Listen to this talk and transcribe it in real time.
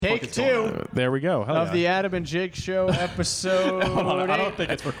Take two There we go. Hell of yeah. the Adam and Jake Show episode. I don't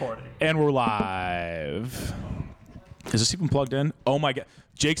think it's recording. And we're live. Is this even plugged in? Oh my god.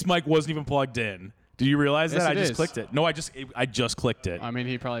 Jake's mic wasn't even plugged in. Did you realize Yes, that? it I just is. clicked it. No, I just clicked it. I mean,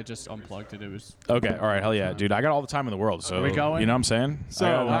 he probably just unplugged it. It was. Okay, all right, hell yeah, dude. I got all the time in the world, so Are we going? you know what I'm saying? So,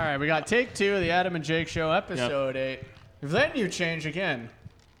 I all got- right, we got take two of the Adam and Jake Show episode 8. Venue change again.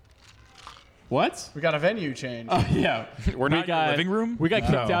 What? We got a venue change. Yeah. We're not in your living room? We got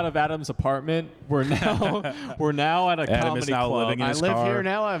kicked No. out of Adam's apartment. We're now at a Adam comedy is now club. living in I his live car. here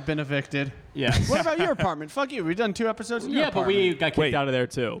now. I've been evicted. Yes. What about your apartment? Fuck you. We've done 2 episodes in your Yeah, but we apartment. got kicked Wait. out of there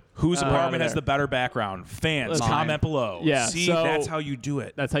too. Whose apartment has there. the better background? Fans, Mine. comment below. Yeah, See, so- that's how you do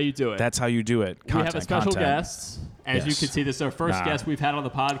it. That's how you do it. That's how you do it. we have a Content, special content. guest. As you Yes. can see, this is our first Nah. guest we've had on the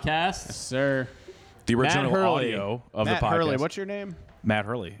podcast. Sir. The original Hurley. audio of Matt the podcast. Hurley. What's your name? Matt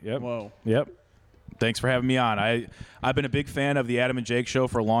Hurley. Yep. Whoa. Yep. Thanks for having me on. I've been a big fan of the Adam and Jake Show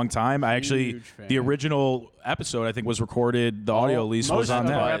for a long time. I actually Huge fan. the original episode I think was recorded. The audio at least Most was on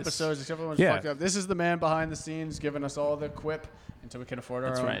of our that. episodes, except for the ones Yeah. fucked up. This is the man behind the scenes giving us all the quip until we can afford our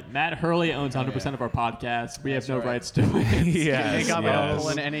That's own. right. Matt Hurley owns 100% of our podcast. We have no right. rights to it. Yes, Ain't got yes.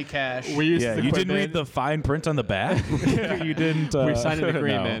 pulling any cash. We used Yeah, the you didn't read equipment. the fine print on the back. You didn't. We signed an no.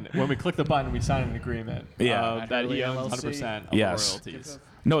 agreement. When we click the button, we sign an agreement. Yeah. that he Hurley owns LLC. 100% of Yes. the royalties.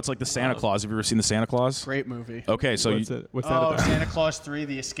 No, it's like the Santa Claus. Have you ever seen the Santa Claus? Great movie. Okay, so What's you, what's that Oh, about? Santa Claus 3,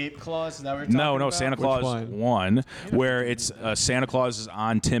 The Escape Clause? Is that what you're talking no, about? Santa Which Claus one? 1, where it's Santa Claus is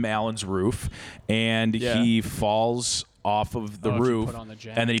on Tim Allen's roof, and Yeah. he falls off of the Oh, if you roof, put on the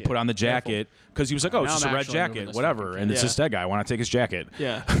and then he jacket. put on the jacket because he was like, "Oh, it's Now just I'm a red actually moving jacket, this whatever," fucking and it's Yeah. this dead guy. Why not take his jacket?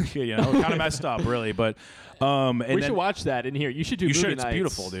 Yeah. You know, kind of messed up, really. But and We then, should watch that in here. You should do You movie should. It's nights.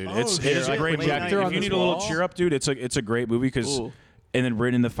 beautiful, dude. Oh, It is shit. a great movie. Projector If on you this need a little wall? cheer up, dude, it's a great movie because, Ooh. and then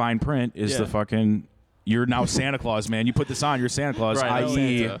written in the fine print is Yeah. the fucking. You're now Santa Claus, man. You put this on, you're Santa Claus, Right,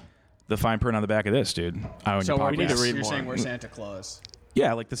 i.e. Santa. the fine print on the back of this, dude. I own So your we're, we need to podcast. read you're more. saying we're Santa Claus.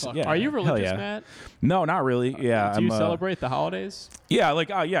 Yeah, like this. Fuck. Yeah. Are you Hell religious, yeah. Matt? No, not really. Yeah, Do you I'm, celebrate the holidays? Yeah,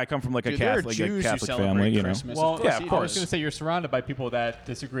 like I come from like Dude, a there are Catholic, Jews who Catholic celebrate family, you know. Christmas. Well, of course yeah, he of I course. was going to say you're surrounded by people that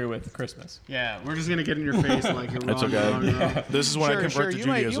disagree with Christmas. Yeah, we're just gonna get in your face like you're That's wrong, okay. wrong. This is when I convert to You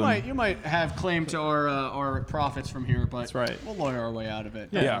Judaism. you might have claim to our profits from here, but That's right. we'll lawyer our way out of it.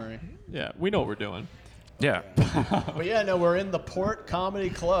 Yeah. Don't worry. Yeah, we know what we're doing. Yeah, But yeah, no, we're in the Port Comedy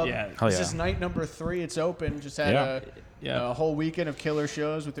Club. Yeah. Hell This yeah. is night number 3. It's open. Just had Yeah. a whole weekend of killer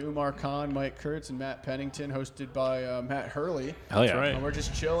shows with Umar Khan, Mike Kurtz, and Matt Pennington, hosted by Matt Hurley. hell yeah. right. And we're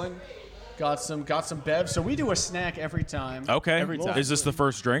just chilling. Got some bev. So we do a snack every time. Okay, Every time. is this the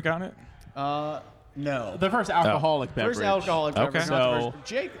first drink on it? No. The first alcoholic beverage. First alcoholic Okay. beverage. not the So-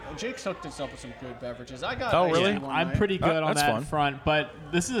 first. Jake's hooked himself with some good beverages. I got. Oh, iced really? tea one I'm night. pretty good on that's that fun. front, but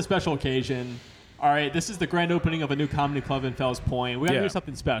this is a special occasion. All right, this is the grand opening of a new comedy club in Fells Point. We got to Yeah. do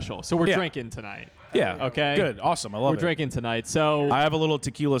something special. So we're Yeah. drinking tonight. Yeah. Okay. Good. Awesome. I love We're it. drinking tonight. So I have a little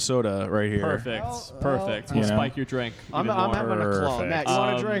tequila soda right here. perfect. Perfect. you We'll know. spike your drink. I'm even more. having a claw. Perfect. Matt, you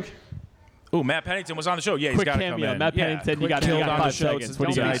want a drink? Ooh, Matt Pennington was on the show. Yeah, he's Quick got to come cameo. in. Matt Yeah, Pennington, you quick got killed on the 5 show seconds. What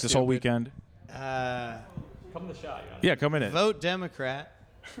do you tonight, got? this whole weekend. Come to the shot. Yeah, come in it. Vote Democrat.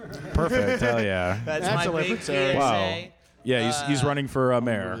 Perfect. Hell yeah. That's That's my a big libertarian. PSA. Yeah, he's running for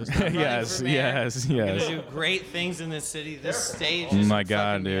mayor. yes, for mayor. yes, Gonna yes. do great things in this city. This stage Oh is my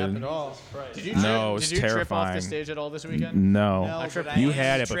God, Fucking me up dude. at all. Did you No, it's did you trip off terrifying. the stage at all this weekend? No, No, but I you am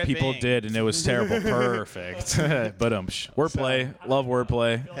had it, but people tripping. did, and it was terrible. Perfect. But wordplay, love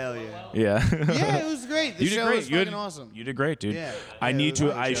wordplay. Hell yeah. Yeah. Yeah, it was great. The You did show great. was You fucking did awesome. You did great, dude. Yeah. I Yeah, need it to.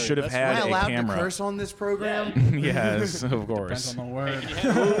 was I should have That's had Am I a allowed camera. to curse on this program? Yes, of course. On the word.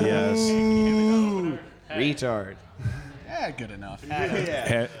 Yes. Retard. Yeah, good enough. Yeah.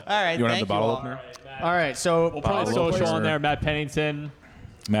 Hey, All right, you want to have thank the bottle all. opener? All right, so We'll put a Bottle social opener. on there. Matt Pennington.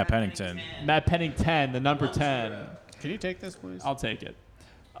 Matt Pennington. Matt Pennington, the number 10. Can you take this, please? I'll take it.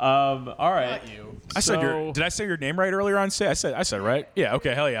 All right. Not you. I said your. So- Did I say your name right earlier on stage? I said it right. Yeah.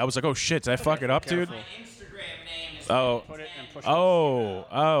 Okay. Hell yeah. I was like, oh shit, did I fuck it up, dude? My Instagram name is Oh. Put it and push Oh.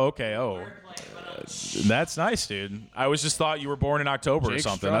 Okay. Oh. That's nice, dude. I was just thought you were born in October Jake's or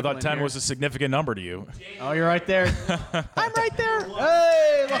something. I thought struggling 10 here. was a significant number to you. it. Oh, you're right there. I'm right there.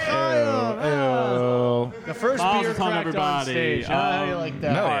 Hey, L'chaim. Oh. The first Mazel beer tov, cracked on everybody. stage. How do you like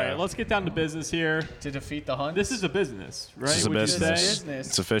that? no. All yeah. right, let's get down to business here. To defeat the hunt. This is a business, right? This is a Would you business. say? business.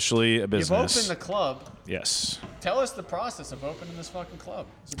 It's officially a You've business. opened the club. Yes. Tell us the process of opening this fucking club.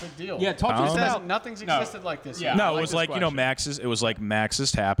 It's a big deal. Yeah, talk to us This about. hasn't- nothing's existed like this. Yeah. yet. I No, like it was this like, you know, question. Max's. It was like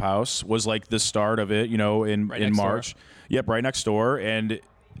Max's Tap House was like the start of it, you know, in next door. March. Yep, right next door. And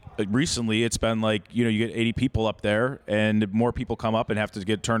recently it's been like, you get 80 people up there and more people come up and have to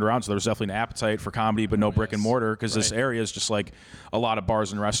get turned around. So there's definitely an appetite for comedy, but no brick and mortar because this area is just like a lot of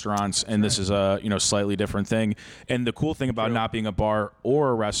bars and restaurants. And this is a, slightly different thing. And the cool thing about not being a bar or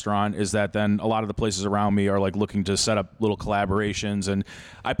a restaurant is that then a lot of the places around me are like looking to set up little collaborations. And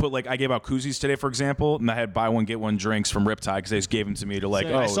I gave out koozies today, for example, and I had buy one, get one drinks from Riptide because they just gave them to me to like,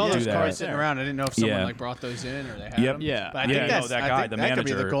 I saw do those that. cards sitting around. I didn't know if someone like brought those in or they had them. Yeah. But I think that guy, the that manager. could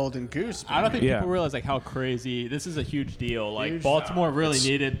be the golden goose. I don't think Yeah. people realize like how crazy this is. A huge deal. Like Huge. Baltimore really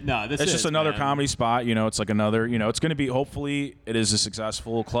needed. No, this It's is just another man. comedy spot. It's like another. It's going to be. Hopefully, it is a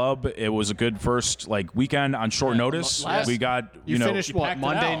successful club. It was a good first weekend on short notice. We got You finished what packed it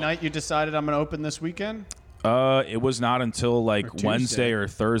Monday out. night? You decided I'm going to open this weekend. It was not until Tuesday. Wednesday or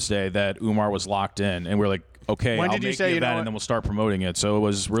Thursday that Umar was locked in, and we're like, okay, When I'll did you make say, the you know event what? and then we'll start promoting it. So it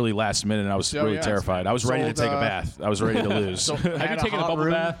was really last minute, and I was So, really yeah, terrified. I was ready to sold, take a bath. I was ready to lose. So Have you had taken a hot bubble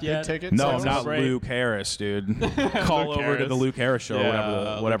room, bath good yet? tickets? No, So not great. Luke Harris, dude. Call over to Harris. the Luke Harris show,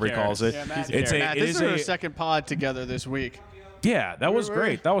 Yeah, whatever he Luke calls Harris. it. Yeah, Matt, It's Matt, it this is is our a second pod together this week. yeah. That was Were-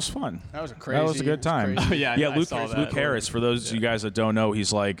 great. That was fun. That was a crazy. That was a good time. crazy. Yeah, yeah. I Luke, saw that. Luke Harris. For those of you guys that don't know,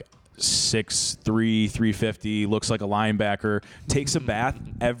 he's like 6'3", 350. Looks like a linebacker. Takes a bath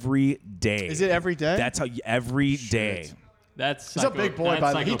every day. Is it every day? That's how every day. That's He's a big boy,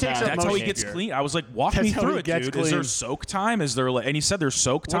 by the way. He takes up That's how he motion gets here. clean. I was like, walk That's me how through he it, gets dude. Is there clean. soak time? Is there and he said there's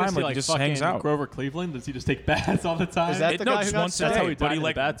soak time. What is Like he just hangs fucking out. Grover Cleveland? Does he just take baths all the time? Is that the No, guy just who got once a sick? That's how day. he But died in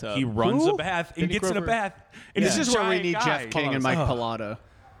the bathtub. he runs Who? a bath. He Didn't he gets in a Grover- bath. And This he's is a where we giant need guy. Jeff King and Mike Pilato.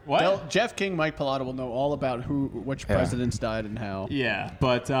 What? Jeff King, Mike Pilato will know all about which presidents died and how. Yeah,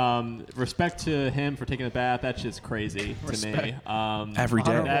 but respect to him for taking a bath. That shit's crazy to me. Every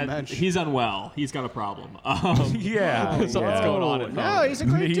day. Honorable mention. He's unwell. He's got a problem. Yeah. Something's going on at home. No, he's a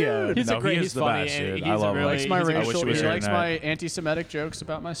great dude. Yeah. He's No, a great. he is He's the funny. best, And dude. he's I love a him. really, Likes my he's a- I wish racial. he was He here likes tonight. my anti-Semitic jokes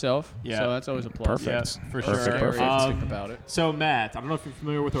about myself. Yeah. So that's always a plus. Perfect. Yeah, for Perfect, sure. perfect. Very artistic about it. So Matt, I don't know if you're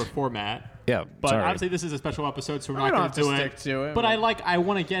familiar with our format. Yeah. But sorry. obviously this is a special episode, so we're We not don't going have to do stick to it, But but- I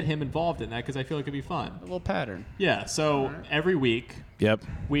want to get him involved in that because I feel like it'd be fun. A little pattern. Yeah. So every week Yep.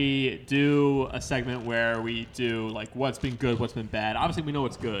 we do a segment where we do like what's been good, what's been bad. Obviously we know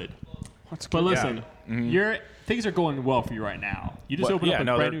what's good. What's But good? listen, things are going well for you right now. You just What- opened yeah, up a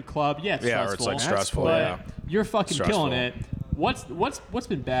no, brand they're- new club. Yeah, it's Yeah, or stressful. it's like stressful. But Yeah. you're fucking Stressful. killing it. What's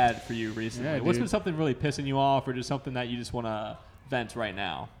been bad for you recently? Yeah, What's dude. been something really pissing you off, or just something that you just want to vent right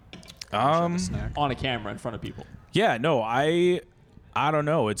now Snack. on a camera in front of people? Yeah, no, I don't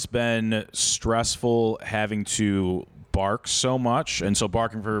know. It's been stressful having to bark so much, and so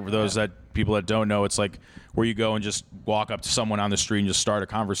barking for those that people that don't know, it's like where you go and just walk up to someone on the street and just start a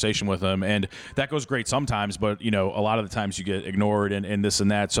conversation with them, and that goes great sometimes, but a lot of the times you get ignored and this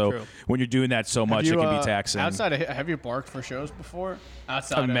and that. So True. when you're doing that so much, it can be taxing. Outside of, have you barked for shows before?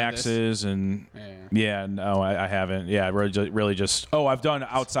 Outside of Max's and no, I haven't. Yeah, really just. Oh, I've done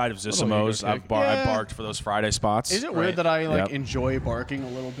outside of Zissimo's. ego I kick. barked for those Friday spots. Is it weird that I Yep. enjoy barking a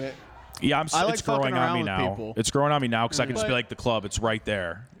little bit? Yeah, I like it's growing fucking on around me with now. people. It's growing on me now because I can just be But- like the club. It's right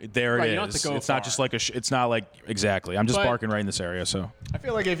there. There Right, it you don't have is. to go It's far. not just like it's not like exactly. I'm just But- barking right in this area. So I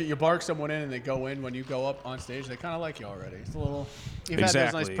feel like if you bark someone in and they go in when you go up on stage, they kind of like you already. It's a little. You've had those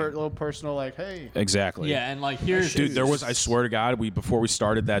nice Exactly. little personal like, hey. exactly. Yeah, and like here's Dude, there was. I swear to God, before we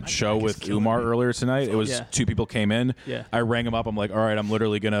started that show with Umar earlier tonight, it was Yeah. two people came in. Yeah. I rang them up. I'm like, all right, I'm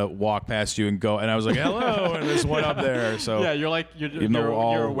literally gonna walk past you and go. And I was like, hello, and there's one up there. So yeah, you're like you're though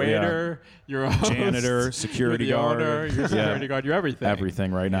a waiter, you're a host, Janitor, security you're the guard. owner, you're security guard, you're everything.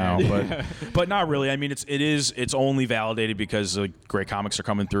 everything right now, but not really. I mean, it's only validated because great comics are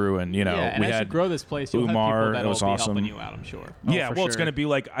coming through, and Yeah, and we as you had grow this place, you'll Umar, have it people that'll was be awesome. helping you out. I'm sure. yeah. for Well, it's sure. gonna be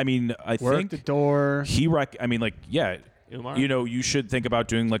like I mean, I Work think the door. I mean, like yeah. Umar? You should think about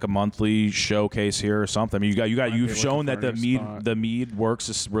doing like a monthly showcase here or something. I mean, you've shown that the mead works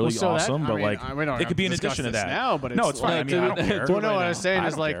is really Well, so that- awesome, I but mean, like we don't it have could be to in discuss addition to this that. now, but no, it's it's fine. I like- mean, I don't care. Well, no, right what now. I was saying I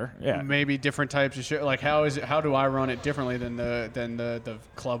is don't like care. Yeah. maybe different types of show. Like how do I run it differently than the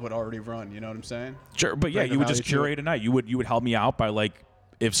club would already run? You know what I'm saying? Sure, but yeah, Bring the you would just value to curate a night. You would help me out by like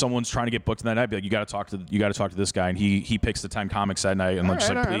if someone's trying to get booked in that night, be like, you got to talk to this guy, and he picks the 10 comics that night, and I'm just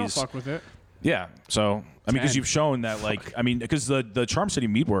like, I don't please, fuck with it. yeah. So I mean, because 10. you've shown that like I mean, because the Charm City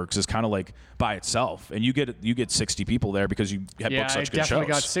Meadworks is kind of like by itself, and you get 60 people there because you have Yeah, booked I such good definitely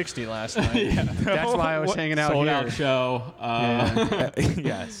shows. got 60 last night. That's why I was hanging out Sold here. out show.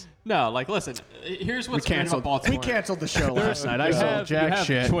 Yes. No, like listen. Here's We what's great about canceled. Baltimore. We canceled the show last night. I You sold have jack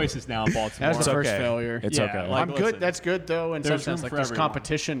shit. choices now in Baltimore. That was the It's first okay. failure. It's Yeah, okay. like- I'm listen, good. That's good though. In some there's room sense, like for there's everyone.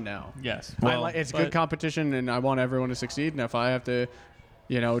 competition now. Yes. It's but- good competition, and I want everyone to succeed. And if I have to,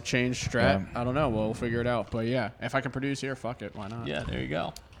 change strat, Yeah. I don't know. We'll figure it out. But yeah, if I can produce here, fuck it. Why not? Yeah, there you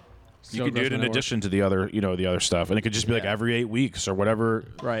go. You could do it in addition to the other, the other stuff, and it could just be like every 8 weeks or whatever.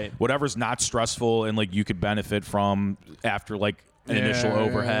 Right. Whatever's not stressful and like you could benefit from after like an initial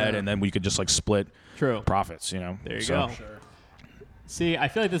overhead, and then we could just like split profits. There you go. Sure. See, I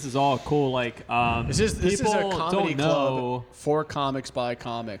feel like this is all cool. Like, this is a comedy club for comics by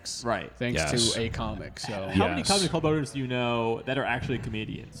comics, right? Thanks to a comic. So, how many comedy club owners do you know that are actually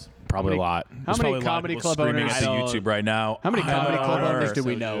comedians? Probably a lot. How many comedy club owners at the YouTube right now? How many comedy club owners do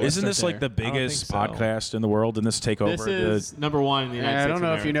we know? Isn't this like the biggest podcast in the world? Didn't this take over? This is number one in the United States. I don't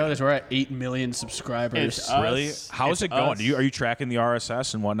know if you know this. We're at 8 million subscribers. Really? How is it going? Are you tracking the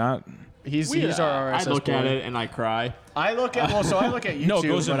RSS and whatnot? He's our RSS. I look at it and I cry. I look at YouTube. No, it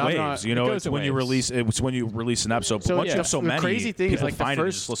goes in but waves. It's when you release. It's when you release an episode. But once you have so many, crazy thing is like find it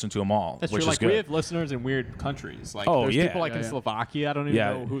and just listen to them all. That's which true. is good. We have listeners in weird countries. Like there's people like in Slovakia. I don't even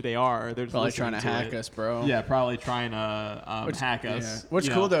know who they are. They're probably trying to hack us, bro. Yeah, probably trying to hack us. Yeah. What's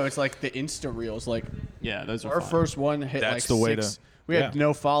cool though? It's like the Insta reels. Like those are our first one hit That's like the way 6. We had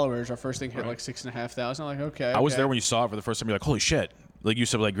no followers. Our first thing hit like 6,500. I'm like, okay. I was there when you saw it for the first time. You're like, holy shit. Like you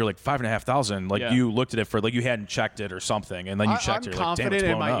said, like you're like 5,500. Like you looked at it for like you hadn't checked it or something, and then you checked it. I'm like, confident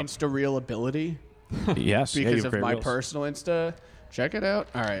in my up. Insta reel ability. Yes, because of my reels. personal Insta. Check it out.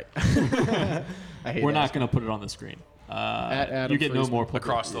 All right. We're not going to put it on the screen. You get no more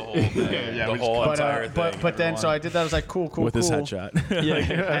across the whole thing. The whole entire thing. But then, so I did that. I was like, cool. With his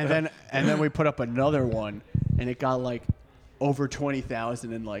headshot. and then we put up another one, and it got like over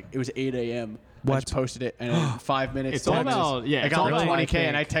 20,000, and like it was 8 a.m. I just posted it, and in 5 minutes, it's all about I got like 20K,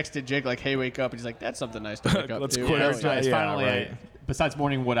 and I texted Jake like, "Hey, wake up!" And he's like, "That's something nice to wake up Let's to." quit. It's finally. Besides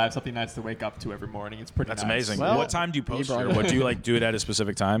morning wood, I have something nice to wake up to every morning. It's pretty. That's nice. amazing. Well, what time do you post? What do you like? Do it at a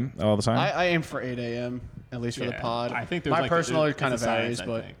specific time all the time? I aim for 8 a.m. at least for the pod. I think there's my like personal kind of varies, science,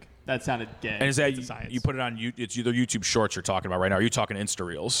 but that sounded gay. And is that you put it on? It's either YouTube Shorts you're talking about right now. Are you talking Insta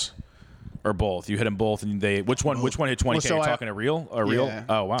Reels? Or both? You hit them both, and which one hit 20K? Well, so You're talking a reel? Yeah.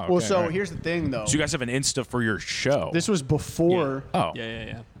 Oh wow. Well, okay, so right. here's the thing, though. So you guys have an Insta for your show. This was before. Yeah. Oh.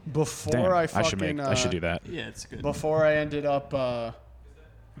 Yeah. Before Damn, I fucking. I should do that. Yeah, it's good. Before I ended up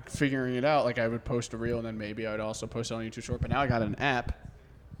figuring it out, like I would post a reel, and then maybe I would also post it on YouTube Short. But now I got an app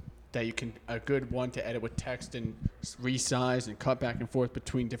that you can a good one to edit with text and resize and cut back and forth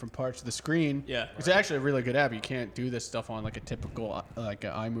between different parts of the screen. Yeah. It's actually a really good app. You can't do this stuff on like a typical like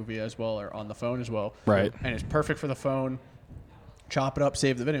an iMovie as well or on the phone as well. Right. And it's perfect for the phone. Chop it up,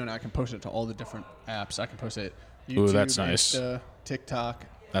 save the video, and I can post it to all the different apps. I can post it YouTube, Ooh, that's nice. Insta, TikTok.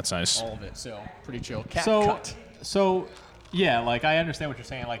 That's nice. All of it. So pretty chill. Cat So cut. Yeah, like I understand what you're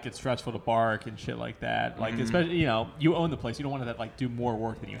saying. Like it's stressful to bark and shit like that. Like especially you own the place. You don't want to like do more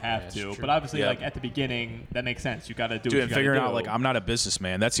work than you have to. But obviously, like at the beginning, that makes sense. You got to do. Dude, and figuring out like I'm not a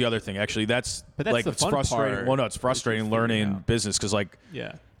businessman. That's the other thing. Actually, that's like the it's fun frustrating. part, Well, no, it's frustrating learning business because like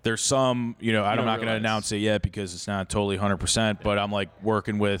there's some I'm not going to announce it yet because it's not totally 100%. But I'm like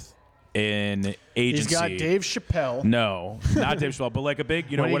working with an agency. He's got Dave Chappelle. No, not Dave Chappelle, but like a big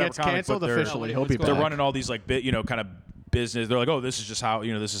when whatever he gets comic. canceled officially, he'll be back. They're running all these like kind of business. They're like, oh, this is just how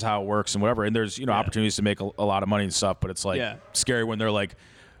this is how it works and whatever. And there's opportunities to make a lot of money and stuff, but it's like scary when they're like,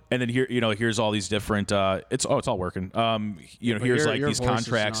 and then here here's all these different. It's all working. Here's like these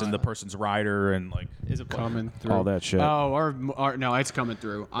contracts and the person's rider and like is it coming through all that shit. Oh, no, it's coming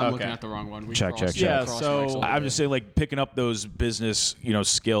through. I'm looking at the wrong one. Check. Yeah, so I'm just saying like picking up those business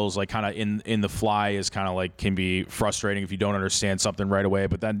skills like kind of in the fly is kind of like can be frustrating if you don't understand something right away.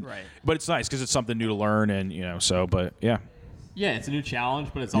 But then but it's nice because it's something new to learn and but yeah. Yeah, it's a new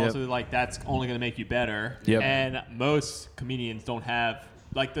challenge, but it's also like that's only going to make you better. Yep. And most comedians don't have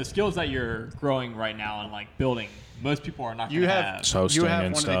like the skills that you're growing right now and like building. Most people are not going to have. Hosting you have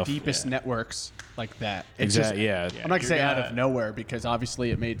and one stuff. of the deepest networks like that. Exactly. I'm not gonna say out of nowhere because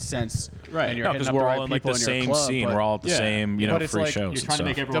obviously it made sense. Right. And you're because we're all in like the same scene. We're all at the same free shows. You're trying to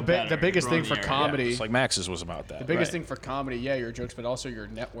make everyone better. The biggest thing for comedy. It's like Max's was about that. The biggest thing for comedy, your jokes, but also your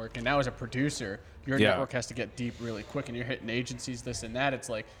network. And now as a producer, your network has to get deep really quick, and you're hitting agencies, this and that. It's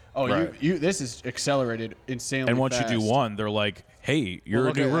like, this is accelerated insanely. And once fast. you do one, they're like, hey, you're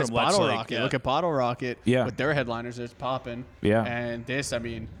a new room. Let's Bottle Rocket. Look at Bottle Rocket. Yeah. With their headliners, it's popping. Yeah. And this, I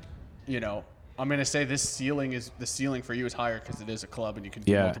mean, I'm gonna say the ceiling for you is higher because it is a club and you can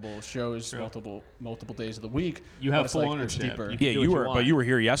do multiple shows, multiple days of the week. You have full ownership. You were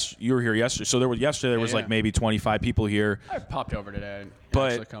here yesterday. So there was like maybe 25 people here. I popped over today.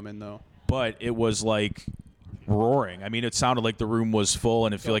 But actually come in though. But it was like roaring. I mean, it sounded like the room was full,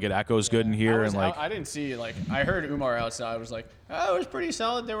 and I feel like it echoes good in here. And like, I didn't see I heard Umar outside. I was like, oh, it was pretty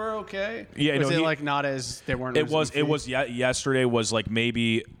solid. They were okay. Yeah, was no, it like not as they weren't? it was. Yesterday was like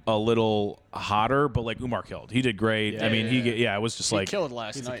maybe a little hotter, but like Umar killed. He did great. Yeah, I mean, yeah. it was just He like killed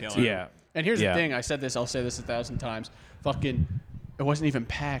last night. killer. Too. Yeah. And here's the Yeah. thing. I said this. I'll say this 1,000 times. Fucking, it wasn't even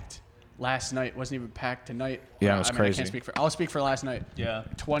packed last night. It wasn't even packed tonight. Yeah, it was crazy. I can't speak for. I'll speak for last night. Yeah.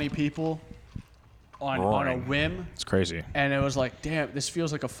 20 people on a Roaring. whim, It's crazy. and it was like, damn, this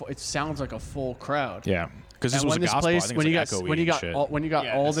feels like it sounds like a full crowd. Yeah, because this And was a when this gospel. I place, think when it's you like got echoey when you and got shit. all, when you got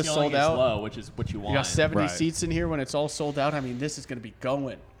Yeah, all the this ceiling sold is out, low, which is what you want. you got 70 Right. seats in here. When it's all sold out, I mean, this is gonna be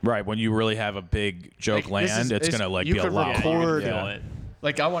going. Right, when you really have a big joke Like, this land, is- it's this- gonna like you be a could lot. record- Feel it.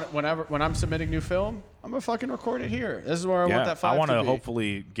 Like I want when I'm submitting new film, I'm gonna fucking record it here. This is where I want that 5 I want to to be.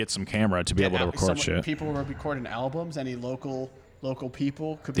 hopefully get some camera to be able to record shit. People were recording albums. Any local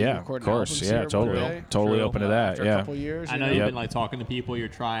people could be Yeah, of recording course. albums Yeah, here totally. one day. Totally True. open to that. After a Yeah. couple years. I you know know? you've Yep. been like talking to people. You're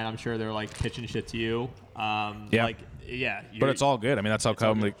trying. I'm sure they're like pitching shit to you. Yeah. Like, yeah. But it's all good. I mean, that's how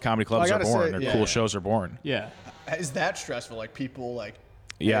comedy clubs I are gotta born. say, They're yeah. cool shows are born. Yeah. Is that stressful? Like people like.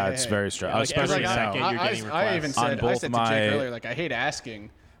 Yeah, hey, it's hey. very stressful, like especially every now. second you're getting I even requests. On said I both said to my- Jake earlier, like I hate asking,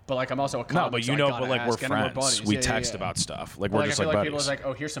 but like I'm also a comic. No, but so you I know, gotta but like we're ask, and we're friends. buddies. We Yeah, text yeah. about stuff. Like But, we're like, just I feel like like people buddies. are like,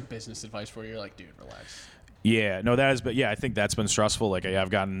 oh, here's some business advice for you. You're like, dude, relax. Yeah, no, that has been. Yeah, I think that's been stressful. Like I've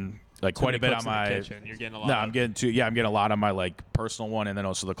gotten like quite a bit on my. You're getting a lot. No, of, I'm getting to. Yeah, I'm getting a lot on my like personal one, and then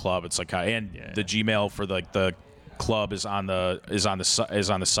also the club. It's like and Yeah. the Gmail for like the club is on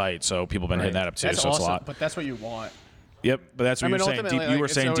the site, so people have been hitting that up too. That's so awesome, it's a lot. but that's what you want. Yep, but that's what I you mean, were saying. ultimately, Deep, like, you were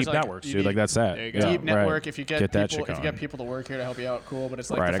it's saying always deep like, networks, you dude. need Like that's that. There you go. Yeah, Deep network. right. If you get that people, shit if you get going. people to work here to help you out, cool. But it's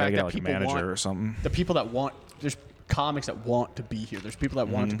like Right, the I gotta fact get that like a people manager want or something. the people that want. There's comics that want to be here. There's people that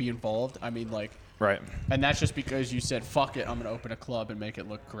want Mm-hmm. to be involved. I mean, like, Right. and that's just because you said, "Fuck it, I'm gonna open a club and make it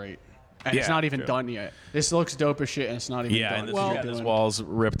look great." And it's Yeah, not even true. done yet. This looks dope as shit, and it's not even Yeah, done. and this, Well, this wall's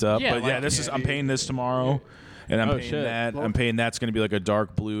ripped up. Yeah, but yeah, like- this is. I'm painting this tomorrow, and I'm Oh, painting shit. that. I'm painting that's going to be like a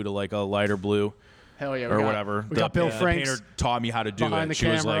dark blue to like a lighter blue. hell yeah, we Or got, whatever. We got Bill the Franks. painter taught me how to do behind it. the She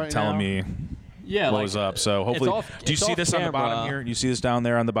was camera like right telling now. me yeah, what like, was up. So it's hopefully, off- do you it's see off this on the bottom camera. here? You see this down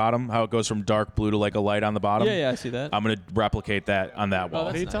there on the bottom? How it goes from dark blue to like a light on the bottom? Yeah, I see that. I'm gonna replicate that on that wall.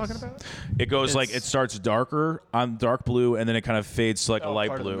 What are you That's talking nice. about? It goes like it starts darker on dark blue, and then it kind of fades to like a Oh, light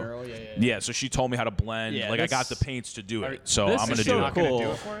part of the blue. mural? Yeah. Yeah, so she told me how to blend. Yeah, like I got this- the paints to do it, so This I'm is gonna so do Not it. gonna cool.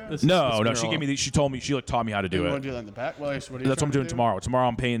 do it for you? This- No, this no, she mural. gave me. She told me. She like taught me how to do You want it. to do that in the back? What are you That's what I'm trying doing to do? tomorrow. Tomorrow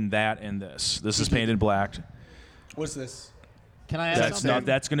I'm painting that and this. This is painted black. What's this? Can I ask That's something? not.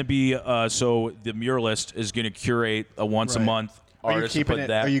 That's going to be. So the muralist is going to curate a once a Right. month Are you artist to keeping put it?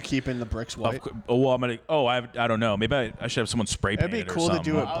 that. Are you keeping the bricks white? Well, I'm gonna. Oh, I don't know. Maybe I should have someone spray paint It'd be it cool or to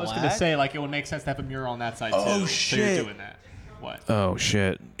something. do it I was gonna black? say like it would make sense to have a mural on that side Oh, too. So shit. you're doing that. What? Oh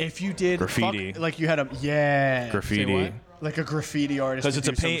shit! If you did Graffiti. like you had a Graffiti. Say what? like a graffiti artist 'Cause to it's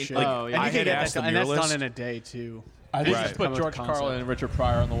a do some paint- shit. like, Oh, yeah. And I you can had get asked that the done, and that's muralist- done in a day too. I think Right. just put Come with George concept. Carlin and Richard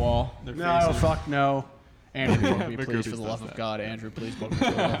Pryor on the wall. Their No, faces. fuck no. Andrew, book me, Big please, for groupies the love does of that. God. Andrew, please book me for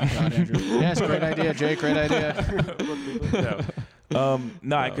the love of God, Andrew. Yes, great idea, Jake. Great idea. No,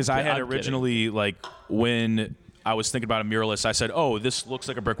 because I had I'm kidding. originally like when I was thinking about a muralist, I said, "Oh, this looks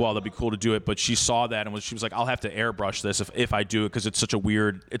like a brick wall. That'd be cool to do it." But she saw that and she was like, "I'll have to airbrush this if I do it because it's such a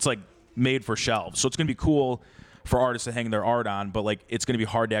weird. It's like made for shelves, so it's gonna be cool." For artists to hang their art on, but like it's gonna be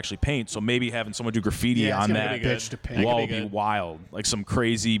hard to actually paint. So maybe having someone do graffiti Yeah, it's on gonna that be bitch to paint. wall That would could be be good. wild. Like some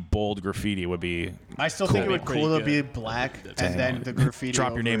crazy bold graffiti would be. I still Cool. think it would be Pretty cool to be good. black and then the graffiti.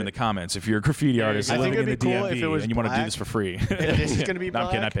 Drop your name over in the it. comments if you're a graffiti artist I think living in it'd the be cool if DMV it was and you want to do black. this for free. If this is gonna be No, black,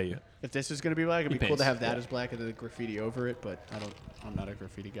 I'm kidding. I pay you. If this is gonna be black, it'd be He cool to pays, have that yeah. as black and then the graffiti over it. But I'm not a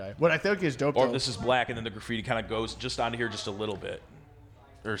graffiti guy. What I think is dope Or though. if this is black and then the graffiti kind of goes just onto here just a little bit.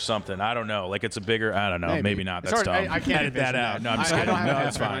 Or something. I don't know. Like it's a bigger. I don't know. Maybe not. It's That's hard- dumb. I can't edit that envision out. No, I'm just I kidding. don't have No, that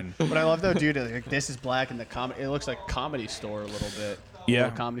it's in my fine. mind. But I love though, dude. Like, this is black and it looks like Comedy Store a little bit. Yeah.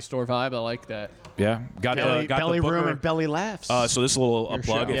 Little Comedy Store vibe. I like that. Yeah. Got Belly, got belly the room Booker. and belly laughs. So this is a little Your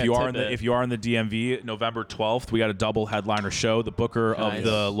plug. show. If Yeah, you are in tidbit. the DMV, November 12th, we got a double headliner show. The Booker Nice. of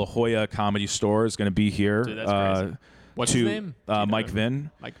the La Jolla Comedy Store is going to be here. Dude, that's crazy. What's his name? Do you Mike know?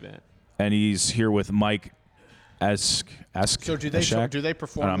 Vin, Mike Vin. and he's here with Mike Esk. so do they Eshak?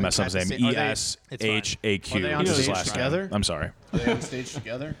 perform? I don't mess up his at the name. same- are they- ESHAQ. Are they on This is his stage last name. together? I'm sorry. Are they on stage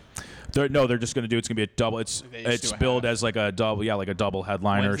together? They're just going to do. It's going to be a double. It's They just it's do a billed half. as like a double. Yeah, like a double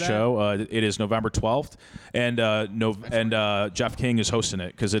headliner When's that? show. It is November 12th, and Jeff King is hosting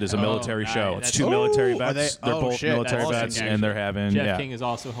it because it is a military nice. show. It's That's- two military Ooh, are vets. they- They're oh, both shit, military that's vets, awesome, and they're having Jeff yeah. King is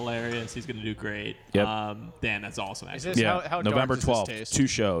also hilarious. He's gonna do great. Yep. Dan, that's awesome. Is Actually. this Yeah, how dark November does this 12th, taste? 2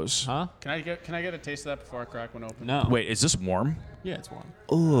 shows. Huh? Can I get a taste of that before I crack one open? No. Wait, is this warm? Yeah, it's warm.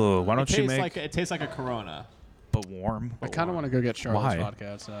 Ooh, why don't It you tastes make? like it tastes like a Corona. but warm. I kind of want to go get Charlotte's Why?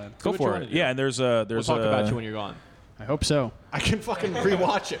 vodka outside. Go for it. Yeah, and there's a We'll talk about you when you're gone. I hope so. I can fucking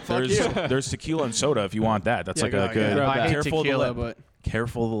rewatch it. Fuck you. there's tequila and soda if you want that. That's like go a ahead. good. Grab I hate Careful of the tequila, lip. but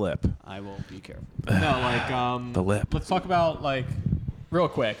Careful of the lip. I will be careful. No, like The lip. Let's talk about like real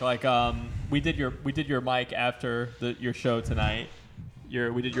quick. Like we did your mic after your show tonight.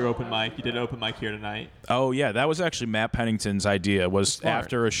 We did your open mic. You did an open mic here tonight. Oh yeah, that was actually Matt Pennington's idea. Was Smart.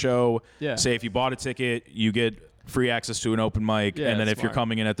 after a show, Yeah. say if you bought a ticket, you get free access to an open mic, Yeah, and then that's if you're smart.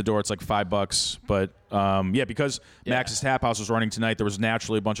 coming in at the door, it's like $5. But because Max's Tap House was running tonight, there was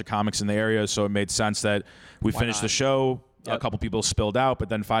naturally a bunch of comics in the area, so it made sense that we finished not? the show. A Yep. couple people spilled out, but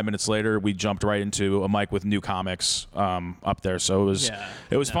then 5 minutes later, we jumped right into a mic with new comics up there. So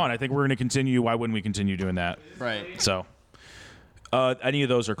it was fun. I think we're going to continue. Why wouldn't we continue doing that? Right. So any of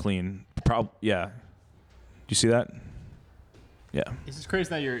those are clean. Yeah. Do you see that? Yeah. It's just crazy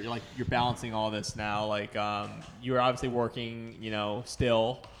that you're balancing all this now. Like you're obviously working,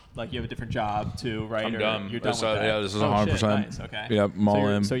 still. Like you have a different job too, right? I'm Or done. You're done This, with that. yeah, this is Oh, 100%. shit, nice. Okay. Yep, I'm all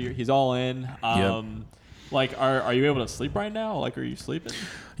in. So he's all in. Yep. Like, are you able to sleep right now? Like, are you sleeping?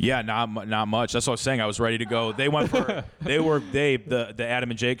 Yeah, not much. That's what I was saying. I was ready to go. They went for the Adam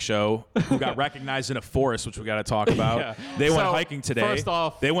and Jake show, who got recognized in a forest, which we got to talk about. Yeah. They went So, hiking today. first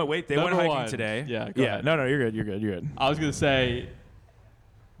off, they went number hiking one. today. Yeah, go ahead. No, you're good. I was gonna say,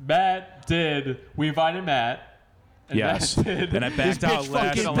 we invited Matt. And Yes, Matt did. and I backed out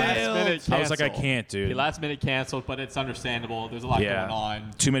last He minute. last minute I was like, I canceled. can't, dude. He last minute canceled, but it's understandable. There's a lot Yeah. going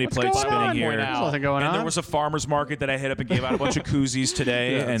on. Too many plates going spinning on? here. Point out. There's nothing going And on. there was a farmer's market that I hit up and gave out a bunch of koozies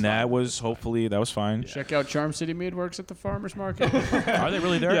today, Yeah, that's and that was fine. Check out Charm City Mead works at the farmers market. Are they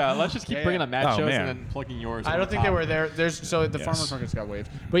really there? Yeah, let's just keep Yeah, bringing up Matt Oh, shows man. and then plugging yours. I on don't the think they top. were there. The Yes. farmers market's got waived.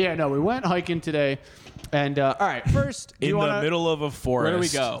 But yeah, no, we went hiking today, and all right. First, do In you the wanna, middle of a forest. Where do we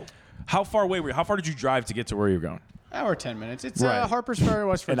go? How far did you drive to get to where you're going? hour 10 minutes. It's Right. Harper's Ferry,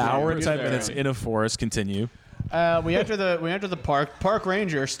 West An Virginia. hour and 10 Ferry. minutes in a forest. Continue. We enter the park. Park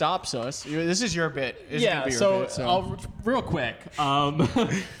ranger stops us. This is your bit. This is gonna Yeah, be your so, bit, real quick.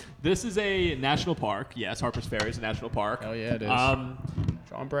 This is a national park. Yes, Harper's Ferry is a national park. Hell yeah, it is.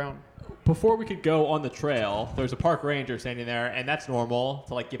 John Brown. Before we could go on the trail, there's a park ranger standing there, and that's normal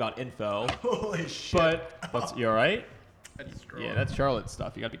to give out info. Holy shit! But you all right? Yeah, that's Charlotte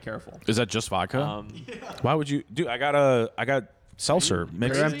stuff. You gotta be careful. Is that just vodka? Um, Why would you? Dude, I got seltzer.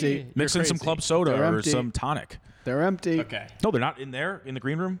 Mix They're in, empty. mix You're in some crazy. club soda They're or empty. some tonic. They're empty. Okay. No, they're not in there in the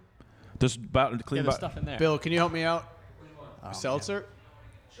green room. There's about Yeah, clean. there's stuff in there. Bill, can you help me out? Seltzer?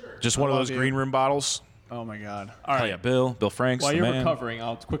 Just one of love those you. green room bottles. Oh my god. All Hell right. yeah, Bill Franks. While the you're man. recovering,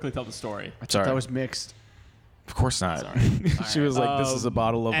 I'll quickly tell the story. Sorry. That was mixed. Of course not. She was like, "This is a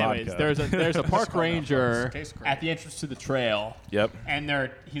bottle of Anyways, vodka." there's a park ranger Tastes great. at the entrance to the trail. Yep. And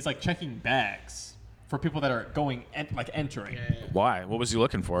he's checking bags for people that are going entering. Why? What was he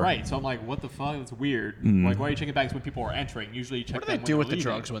looking for? Right. So I'm like, what the fuck? That's weird. Mm. Like, why are you checking bags when people are entering? Usually you check What do they them do when with they're the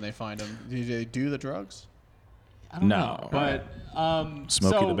leaving. drugs when they find them? Do they do the drugs? I don't No. know. But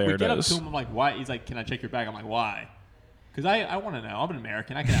Smokey so the Bear we get does. up to him. I'm like, why? He's like, can I check your bag? I'm like, why? Because I want to know. I'm an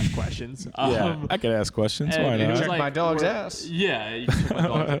American. I can ask questions. Yeah, I could ask questions. and Why he was not? Check my dog's we're- ass. Yeah, you can check my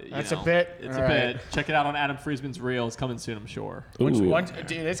dog. That's a bit. It's All a right. bit. Check it out on Adam Friesman's reel. It's coming soon, I'm sure. Ooh.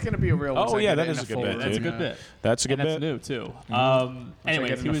 Dude, it's gonna be a real. Oh, once I yeah, get that it is in a good full bit, room. That's a dude. good bit. That's a good And that's bit. new too. I Anyways,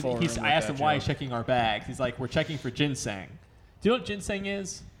 get in the full room I with asked that him why he's joke. checking our bags. He's like, we're checking for ginseng. Do you know what ginseng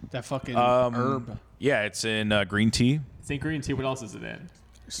is? That fucking Um, herb. Yeah, it's in green tea. It's in green tea. What else is it in?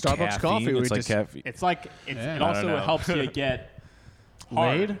 Starbucks Caffeine. coffee. It's we like just caffeine. It's like Yeah. it I don't also know. helps you get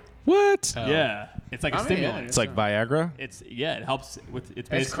hard. laid. What? Yeah, it's like a I mean, yeah, stimulant. It's like Viagra. It helps with it's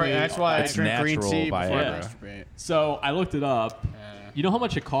That's basically. crazy. That's why I It's drink green natural tea before I Viagra. masturbate. So I looked it up. You know how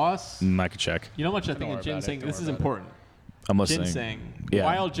much it costs? I could check. You know how much I Don't think worry of about it. ginseng. Don't This worry is about it. important. I'm listening. Ginseng, Yeah.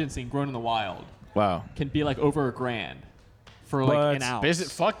 wild ginseng grown in the wild, Wow. can be like over $1,000 for What? like an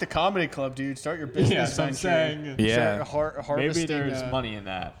ounce. Fuck the comedy club, dude. Start your business. Yeah, so I'm venture. saying. Yeah. Start Maybe harvesting, there's money in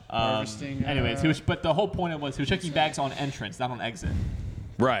that. harvesting, Anyways, but the whole point was he was checking bags on entrance, not on exit.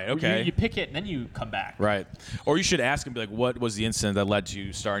 Right. Okay. You pick it and then you come back. Right. Or you should ask him, be like, what was the incident that led to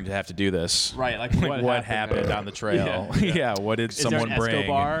you starting to have to do this? Right. Like Like, what happened happened on the trail? Yeah. Yeah. What did Is there someone an bring?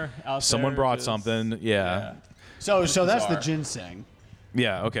 Escobar out Someone there? brought Just- something. Yeah. So that's the bizarre. ginseng.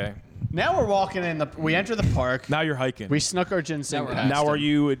 Yeah. Okay. Now we're walking in we enter the park. Now you're hiking. We snuck our ginseng past Now, are him.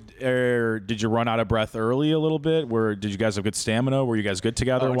 you? Did you run out of breath early a little bit? Did you guys have good stamina? Were you guys good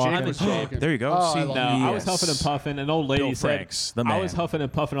together Oh, walking? Jake was shaking. There you go. Oh, See, I love No, I was yes. huffing and puffing. An old lady Bill said, Franks, the I was man. huffing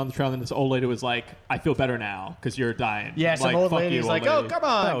and puffing on the trail, and this old lady was like, I feel better now because you're dying. Yeah, I'm some like, old fuck lady's you, like, old oh, lady. come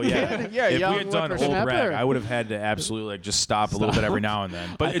on. Oh yeah. yeah, If young we had done old whippersnapper. rag, I would have had to absolutely like just stop a little bit every now and then.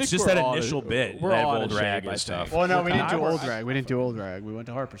 But I it's think just we're that all- initial bit we're that all out old of rag shape, I is think. tough. Well, no, we didn't do I- old rag. We didn't do old rag. We went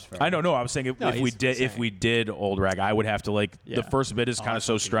to Harper's Ferry. I know. No, I was saying if we he's did old rag, I would have to like Yeah. the first bit is kind of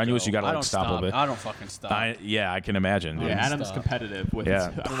so strenuous. You got to I like don't stop a bit. I don't fucking stop. I can imagine. Yeah, dude. Adam's Stop. competitive with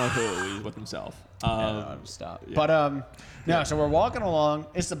Yeah. I don't know who with himself. I don't stop. But no. So we're walking along.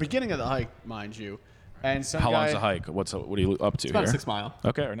 It's the beginning of the hike, mind you. And some How guy, long's the hike? What are you up to about here? a 6 mile.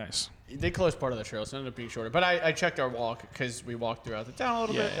 Okay, very nice. They closed part of the trail, so it ended up being shorter. But I checked our walk because we walked throughout the town a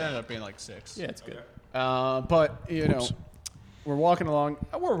little bit. It ended up being like 6. Yeah, it's good. But you know, Whoops. we're walking along.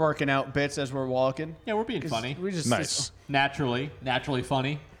 We're working out bits as we're walking. Yeah, we're being 'Cause funny. We just Nice. Naturally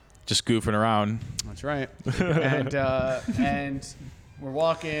funny. Just goofing around. That's right. and we're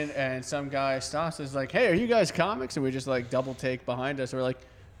walking, and some guy stops us like, "Hey, are you guys comics?" And we just like double take behind us. We're like,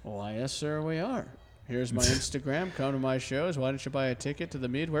 "Why, yes, sir, we are. Here's my Instagram. Come to my shows. Why don't you buy a ticket to the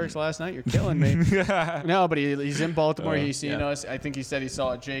Meadworks last night? You're killing me." No, but he's in Baltimore. He's seen yeah. us. I think he said he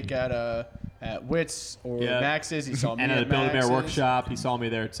saw Jake at Wits or Yeah. Max's. He saw me And at at the Build-A-Bear Max's. workshop, he saw me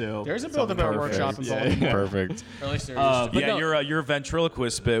there too. There's a Build-A-Bear workshop in Baltimore. Perfect. Or at least there used to be. Yeah, your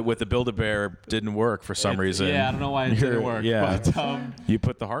ventriloquist bit with the Build-A-Bear didn't work for some reason. Yeah, I don't know why it didn't work. Yeah, But, you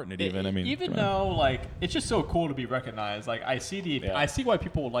put the heart in it. Even even though like it's just so cool to be recognized. Like I see why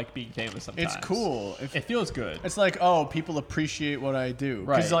people like being famous sometimes. It's cool. It feels good. It's like, oh, people appreciate what I do.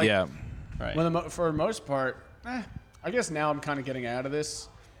 'Cause, Right. like, yeah, Right. for the most part, I guess now I'm kind of getting out of this,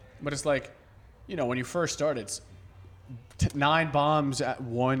 but it's like, you know, when you first start, it's 9 bombs at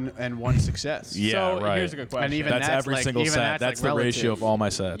one success. Yeah, so right. here's a good question. And even that's every like, single even set. That's like the ratio relative. of all my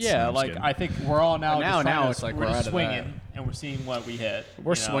sets. yeah, No, I'm like just I think we're all now. But now- just trying now to- it's like we're we're just out of that. swinging and we're seeing what we hit.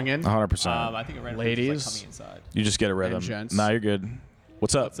 We're you know? swinging. 100%. I think a random Ladies. like coming inside. You just get a rhythm. gents. Nah, you're good.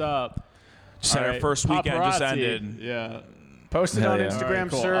 What's up? What's up? Just had All our right, first weekend just paparazzi. ended. Yeah. Post it Hell on yeah. Instagram, All right,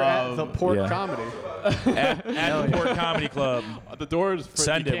 cool. sir, at the Port Yeah. Comedy. At the Port Comedy Club. The doors.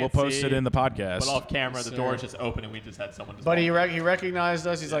 Send it. We'll post it in the podcast. But off camera, the Sir. door is just open, and we just had someone. Just But he walk he recognized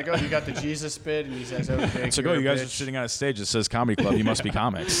us. He's like, oh, you got the Jesus bit, and he says, okay, So you're go, you a guys are bitch. sitting on a stage that says Comedy Club. You must be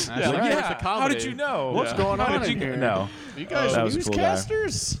comics. That's Yeah, right. like, Yeah. where's the How did comedy? you know? What's going How on did in you here? know? You guys That was a cool guy.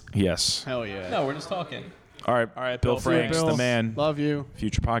 newscasters? Yes. Hell yeah. No, we're just talking. All right. Bill Bill. Franks, Bill, the man. Love you.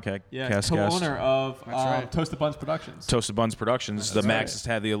 Future podcast. Yeah, cast guest. co-owner of right. Toasted Buns Productions. Toasted Buns Productions. The right. Maxis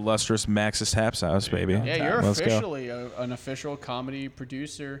had the illustrious Maxis Haps House, baby. Yeah, you're Let's go. officially an official comedy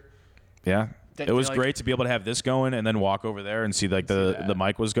producer. Yeah. That- It was like- great to be able to have this going and then walk over there and see like the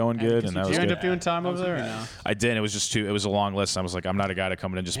mic was going good and that Did was you end good. up doing time over there or no? I did. It was just it was a long list. I was like, I'm not a guy to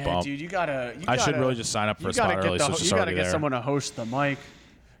come in and just Yeah, bump. dude, you gotta. I should really just sign up for you a spot gotta get early the, so it's you just gotta already get there. someone to host the mic.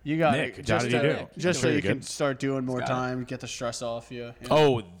 You got Nick, to how just did you do? just so Very you can good. start doing more Got it. time, get the stress off you. you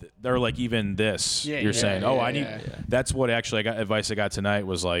know? Oh, they're like even this. Yeah, You're yeah, saying, yeah, oh, yeah, I need. yeah. That's what actually I got advice I got tonight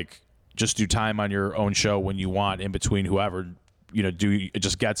was like, just do time on your own show when you want in between whoever. You know,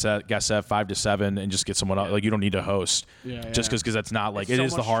 just guess at 5 to 7 and just get someone else. Like you don't need to host. Yeah, Just yeah. because that's not like It's it so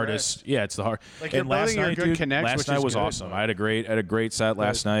is the much hardest. stress. Yeah, it's the hard. Like, you're and last building your night, good dude, connects, last which night is was good, awesome. but- I had a great set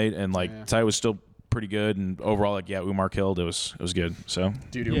last night, and like Yeah. tonight was still pretty good. And overall, like Umar killed. It was good. So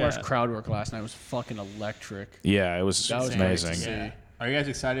Dude, Yeah. Umar's crowd work last night was fucking electric. yeah, it was That was amazing. nice to see. Yeah. Are you guys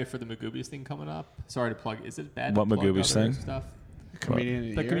excited for the Magoobies thing coming up? Sorry to plug. Is it bad? What to plug Magoobies other thing? Stuff? Comedian of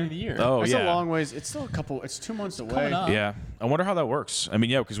the The year. Comedian of the Year. Oh That's yeah. a long ways. It's still it's 2 months away. coming up. Yeah, I wonder how that works. I mean,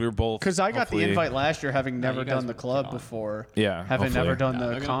 yeah, because we were both. Because I got the hopefully- invite last year, having never you guys done the would club get on. before. Yeah, Having hopefully. never done No, the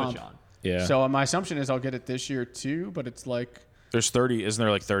they're gonna put comp. you on. Yeah. So my assumption is I'll get it this year too, but it's like There's 30. Isn't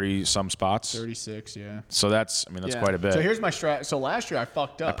there like 30 some spots? 36, yeah. So that's Yeah. quite a bit. So here's my strat. So last year I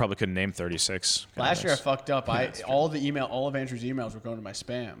fucked up. I probably couldn't name 36. Last year I fucked up. All of Andrew's emails were going to my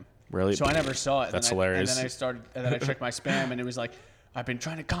spam. Really? So I never saw it. That's and hilarious. And then I checked my spam, and it was like, I've been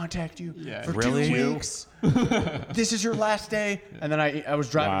trying to contact you Yeah. for Really? 2 weeks. This is your last day. And then I was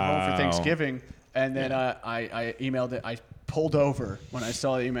driving home Wow. for Thanksgiving, and then I emailed it. I pulled over when I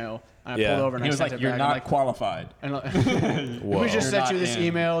saw the email. And I Yeah. pulled over and He I was sent like, it "You're back. not I'm like, qualified." and like, Whoa. we just You're sent you not this in.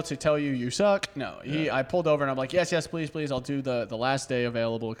 email to tell you suck. No, I pulled over and I'm like, yes, please. I'll do the last day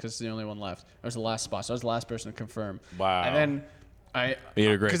available because it's the only one left. It was the last spot, so I was the last person to confirm. Wow. And then You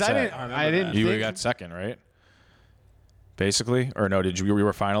did a great because set. I didn't You think, got second, right? Basically, or no? Did you? We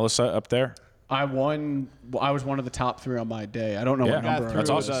were finalists up there. I won. I was one of the top 3 on my day. I don't know what number. That's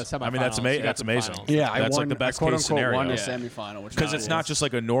I was. awesome. I mean, that's amazing. That's amazing. Yeah, that's won, like the best quote, case unquote, scenario. Won a semifinal, because it's not just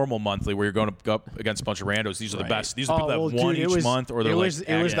like a normal monthly where you're going up against a bunch of randos. These are the best. These are people that have won each month, or they're like.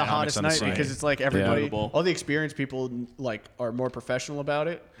 It was the hottest night because it's like everybody, all the experienced people like are more professional about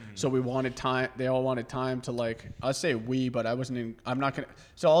it. So we wanted time. They all wanted time to like. I'll say we, but I wasn't in. I'm not gonna.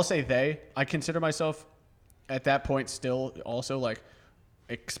 So I'll say they. I consider myself at that point still also like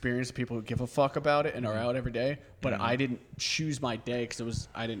experienced people who give a fuck about it and are out every day, but I didn't choose my day because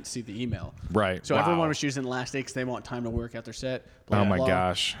I didn't see the email. Right. So everyone was choosing the last day because they want time to work out their set. Blah, oh my blah.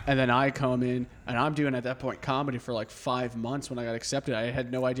 Gosh. And then I come in and I'm doing at that point comedy for like 5 months when I got accepted. I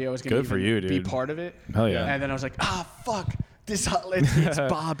had no idea I was going to be part of it. Hell yeah. And then I was like, fuck. It's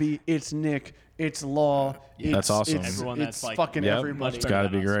Bobby, it's Nick, it's Law. That's awesome. Everyone that's it's like fucking everybody. It's got to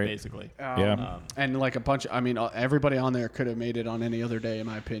be great. Basically. And like a bunch of, I mean, everybody on there could have made it on any other day, in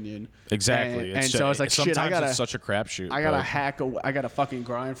my opinion. Exactly. And so I was like, shit, I gotta. It's such a crapshoot. I gotta I gotta fucking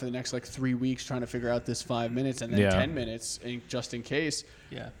grind for the next like 3 weeks trying to figure out this 5 minutes and then 10 minutes just in case.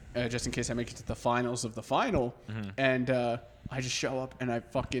 Yeah. Just in case I make it to the finals of the final. And I just show up and I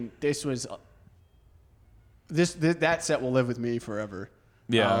fucking that set will live with me forever.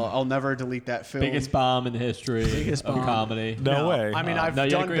 Yeah, I'll never delete that film. Biggest bomb in the history of comedy. No way. I mean, I've done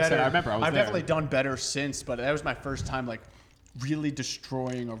better. Set. I remember I was I've there. definitely done better since, but that was my first time like really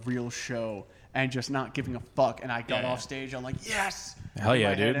destroying a real show and just not giving a fuck. And I got off stage. I'm like, yes. Hell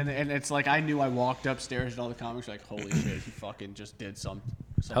yeah, dude. And it's like I knew I walked upstairs and all the comics were like, holy shit, he fucking just did some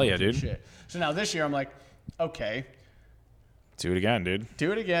Hell yeah, dude. Shit. So now this year I'm like, okay, do it again, dude.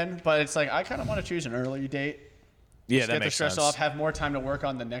 do it again. But it's like I kind of want to choose an early date. Yeah, Just that get the makes stress sense. off, have more time to work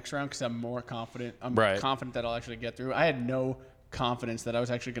on the next round because I'm more confident. I'm confident that I'll actually get through. I had no confidence that I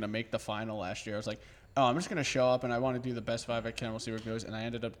was actually going to make the final last year. I was like, oh, I'm just going to show up and I want to do the best 5 I can. We'll see where it goes. And I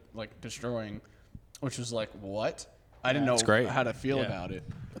ended up like destroying, which was like, what? I didn't know how to feel about it.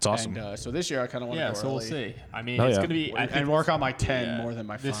 That's awesome. And so this year I kind of want to go so we'll early. see. I mean, it's going to be... and work on my 10 more than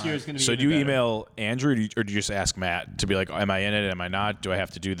my 5. This year is going to be So do you better. email Andrew or do you just ask Matt to be like, am I in it? Am I not? Do I have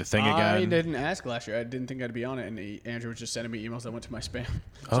to do the thing again? I didn't ask last year. I didn't think I'd be on it. And Andrew was just sending me emails that went to my spam. So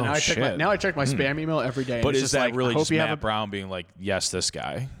Oh, now shit. I check my spam email every day. But and it's is just that like, really I hope just you have Matt Brown being like, yes, this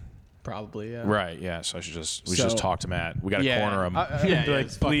guy? Probably, yeah. Right, yeah. So we should just talk to Matt. We got to corner him. Yeah, Be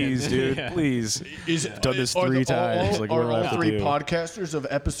like, please, dude, please. Done this 3 times. Like, what do I have to three do? podcasters of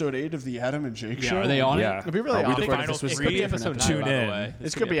episode 8 of the Adam and Jake show? Are they on Yeah. it? It'd be really Are we the awkward if final this was It could be different episode 9, Tune by the in. way.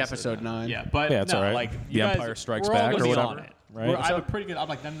 This could be episode 9. Yeah, but Yeah, it's no, all right. like The you guys, Empire Strikes we're all Back gonna or be whatever, on it. right? I have a pretty good. I'm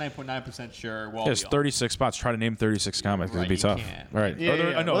like 99.9% sure. We'll all There's be on 36 spots. Try to name 36 comics. It'd be you tough. can't. Right. Yeah, yeah,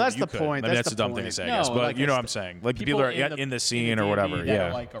 yeah. No, Well, that's you the could. point. I mean, That's that's a the dumb thing to point. say, I No, guess. But like you know it's what I'm saying. Like, it. people are in the scene or whatever. that Yeah.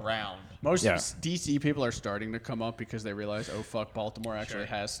 are like around. Most Yeah. DC people are starting to come up because they realize, oh, fuck, Baltimore actually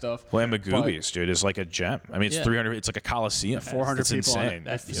has stuff. Well, and Magoobies, dude, is like a gem. I mean, it's Yeah. 300. It's like a coliseum. 400 it's people on insane. it.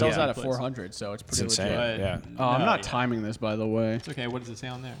 That's It sells the out at place. 400, so it's It's pretty insane. legit. Yeah. I'm not yeah. timing this, by the way. It's okay. What does it say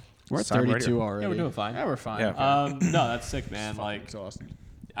on there? We're at Time right 32 here. already. Yeah, we're doing fine. Yeah, we're fine. Yeah. No, that's sick, man. Like, Exhausting.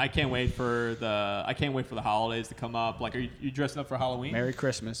 I can't wait for the holidays to come up. Like, are you dressing up for Halloween? Merry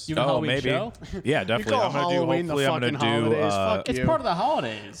Christmas. You have a Oh, Halloween maybe. show? Yeah, definitely. call I'm gonna do. Halloween the Hopefully, I'm gonna fucking do. holidays. Fuck It's you. part of the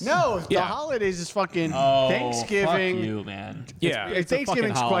holidays. No, the Yeah. holidays is fucking Oh, Thanksgiving. Fuck you, man. Yeah. It's a fucking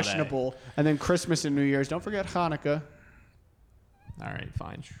Thanksgiving's holiday. questionable, and then Christmas and New Year's. Don't forget Hanukkah. All right,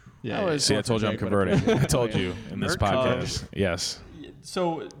 fine. That Yeah. was- See, I told you I'm Jake, but converting. I told yeah. you in this Nerd podcast. Yes.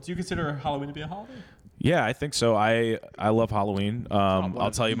 So, do you consider Halloween to be a holiday? Yeah, I think so. I love Halloween. one I'll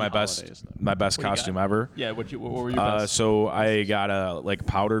of tell you the my holidays, best though. my best What do you costume got? ever. Yeah. What were your best? So I got a like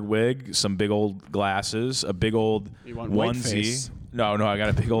powdered wig, some big old glasses, a big old You want onesie. whiteface? No, I got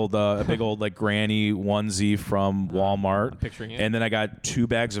a big old like granny onesie from Walmart. picturing it. And then I got 2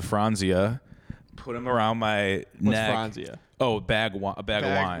 bags of Franzia, put them around my What's neck. Franzia? Oh, a bag of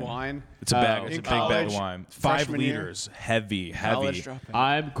wine. It's a bag. It's In a big bag college, of wine. 5 freshman year. liters, heavy. College dropout.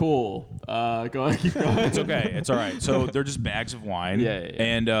 I'm cool. Go on. Keep going. It's okay. It's all right. So they're just bags of wine. Yeah.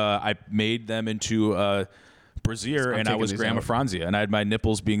 And I made them into a brassiere, and I taking was these Grandma out. Franzia, and I had my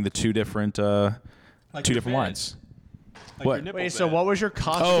nipples being the 2 different Like two your different bed. wines. Like What? your nipple Wait, so bed. what was your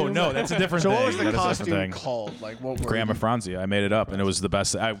costume? Oh no, that's a different So thing. what was the That is a different costume thing. called? Like what were Grandma you- Franzia. I made it up, and it was the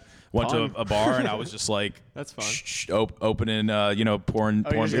best. I went Fun. to a bar, and I was just like, That's fun. opening, pouring, Oh, you're pouring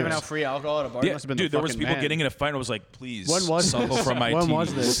just giving beers. out free alcohol at a bar? You Yeah, must have been dude, the there was fucking people man. getting in a fight. And I was like, please, When was suckle this? from my When teeth.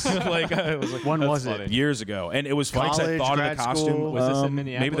 was this? Like, I was like, When that's was it? funny. Years ago, and it was funny because I College, thought of grad the costume. school? Was this in maybe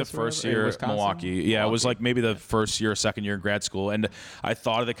the Minneapolis or first whatever? year Wisconsin? Milwaukee. Yeah, it was like maybe the first year, second year in grad school, and I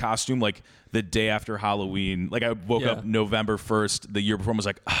thought of the costume like the day after Halloween. Like I woke Yeah. up November 1st, the year before, and was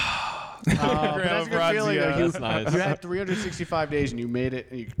like, But that's a good feeling. Like, Franzia. That's nice. you had 365 days and you made it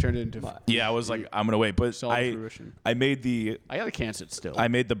and you turned it into. Yeah, I was like, I'm gonna wait, but Saw the fruition. I made the I gotta cancel it still. I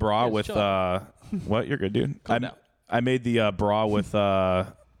made the bra with chill what? You're good, dude. Calm down. I made the bra with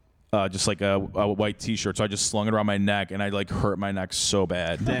just like a white T-shirt, so I just slung it around my neck, and I like hurt my neck so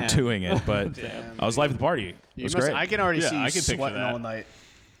bad doing it. But I was live at the party. It was great. I can already Yeah, see you I can picture sweating that. all night.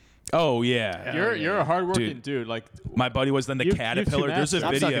 Oh yeah. You're a hardworking Dude. dude. Like My buddy was then the You've caterpillar. There's a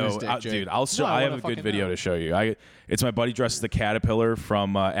Stop sucking video, his dick, Jake. dude. I'll show. No, I I have wanna a good fucking video know. to show you. It's my buddy dressed as the caterpillar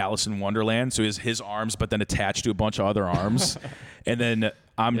from Alice in Wonderland. So his arms, but then attached to a bunch of other arms, and then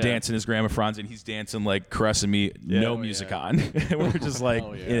I'm dancing as Grandma Franz, and he's dancing like caressing me, no music on. And we're just like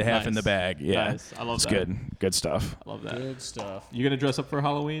half in the Nice. bag. Yeah, Nice. I love it's that. good stuff. I love that. Good stuff. You gonna dress up for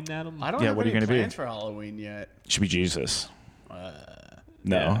Halloween, Adam? I don't Yeah, have what are you any gonna be? plans for Halloween yet. Should be Jesus.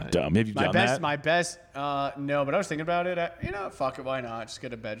 No, yeah. dumb. Have you My done best, that? my best. No, but I was thinking about it. Fuck it, why not? Just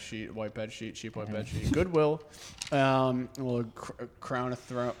get a bed sheet, white bed sheet, cheap white bed sheet. Goodwill. A little crown of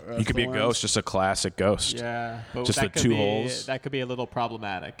throne. You could be a ghost, just a classic ghost. Yeah, but Just that the could two be, holes. That could be a little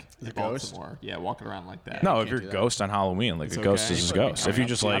problematic. The in ghost? Baltimore. Yeah, walking around like that. No, you if can't you're do a that. ghost on Halloween, like It's a ghost okay. is a But ghost. If you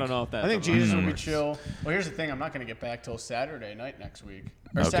just I like, don't know if that. I think Jesus will be chill. Well, here's the thing. I'm not going to get back till Saturday night next week.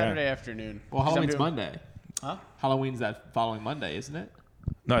 Or Okay. Saturday afternoon. Well, 'Cause I'm Halloween's doing- Monday. Huh? Halloween's that following Monday, isn't it?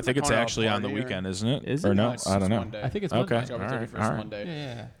 no, I think it's going to a actually on the party or- weekend, isn't it? Is Or it? no? It's I don't know. Monday. I think it's Okay. Monday. October All right, 31st all right. Monday.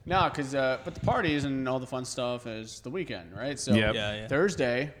 Yeah. No, because but the parties and all the fun stuff is the weekend, right? So Yep. Yeah.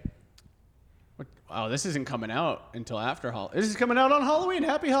 Thursday. Oh, this isn't coming out until after Halloween. This is coming out on Halloween.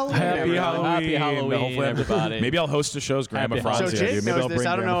 Happy Halloween! Happy everybody. Halloween. Happy Halloween, Hopefully I'm- everybody. Maybe I'll host the shows, Grandma Happy Franzia. So Halloween. Jake dude. Maybe knows I'll this. bring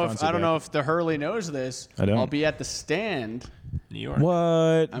I don't know Grandma if I don't Franzia know back. if the Hurley knows this. I don't. I'll be at the stand. New York.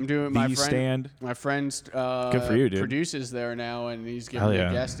 What? I'm doing the my friend. stand. My friend's Good for you, dude. produces there now, and he's Hell giving me a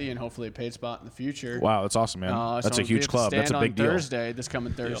yeah. guesty and hopefully a paid spot in the future. Wow, that's awesome, man. So That's a I'll be huge at the club. That's a stand big on deal. Thursday, this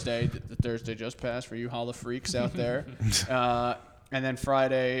coming Thursday, the Thursday just passed for you Holla freaks out there. And then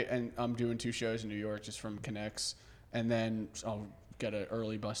Friday, and I'm doing 2 shows in New York just from Connects, and then I'll get an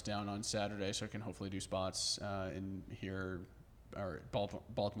early bus down on Saturday, so I can hopefully do spots in here or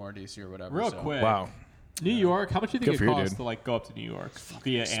Baltimore, DC, or whatever. Real so. quick. Wow. New York. How much do you think Good for it you, costs dude. to like go up to New York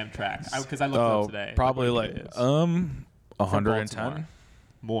via Amtrak? Because I looked it Oh, up today. probably what like it is. 110. Baltimore.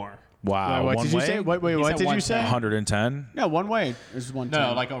 More. Wow. What one did you way? say? Wait, He what said did you 110. say? 110. No, one way. Is one.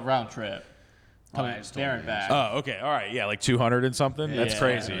 No, like a round trip. Coming just there told and me. back. Oh, okay. All right. Yeah, like 200 and something. That's Yeah,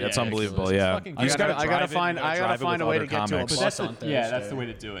 crazy. yeah, That's yeah, unbelievable. it's Yeah. fucking You just crazy. gotta I gotta drive it, find. you gotta I gotta drive it find a with way other to get to a comics. But bus that's on the, Thursday. yeah, that's the way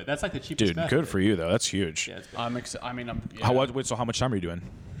to do it. That's like the cheapest Dude, method. good for you though. That's huge. Yeah, it's big. I mean, I'm. Yeah, So how much time are you doing?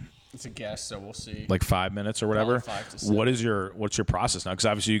 It's a guess, so we'll see. Like 5 minutes or whatever. 5 to 7. What's your process now? Because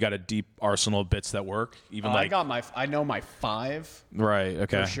obviously you got a deep arsenal of bits that work. Even like I know my 5 right.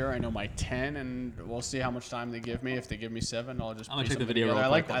 Okay. for sure. I know my 10, and we'll see how much time they give me. If they give me 7, I'll just. I'm gonna piece check the something video together.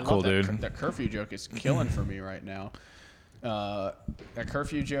 real I quick. love Cool, that, dude. that curfew joke is killing for me right now. That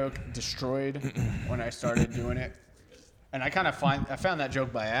curfew joke destroyed when I started doing it. And I found that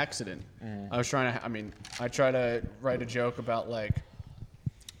joke by accident. I was trying to. I try to write a joke about like,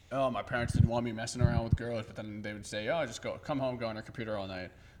 oh, my parents didn't want me messing around with girls, but then they would say, oh, just come home, go on your computer all night.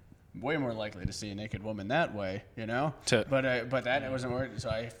 Way more likely to see a naked woman that way, you know. But that it wasn't working. So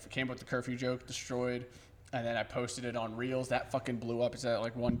I came up with the curfew joke, destroyed, and then I posted it on Reels. That fucking blew up. It's at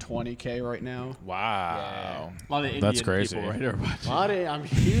like 120K right now. Wow. A lot of Indian That's crazy. people right here. I'm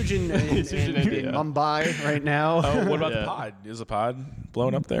huge in Mumbai right now. Oh, what about Yeah. the pod? Is the pod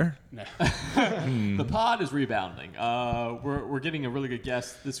blowing up there? The pod is rebounding. We're getting a really good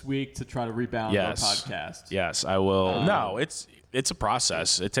guest this week to try to rebound Yes. our podcast. Yes, I will. No, it's a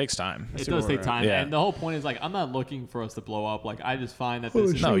process. It takes time. It does take time, Yeah. and the whole point is like I'm not looking for us to blow up. Like I just find that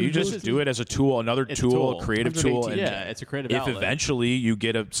this is No, you just do it as a tool, another It's a tool, tool. a creative tool. And Yeah, it's a creative if outlet. eventually you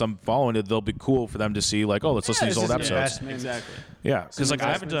get some following, they'll be cool for them to see. Like, oh, let's listen to these this old is an episodes. investment. Exactly. Yeah, because like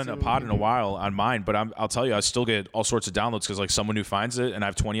I haven't done investment a too. pod in a while on mine, but I'll tell you, I still get all sorts of downloads because like someone who finds it and I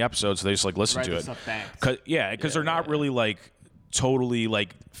have 20 episodes, so they just like listen Right, to the it. stuff banks. Because they're not really like totally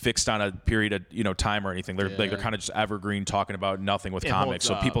like fixed on a period of time or anything. They're kind of just evergreen, talking about nothing with It comics,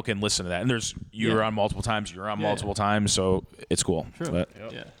 so holds up. people can listen to that. And there's you're Yeah. on multiple times, you're on Yeah. multiple times, so it's cool. True. But-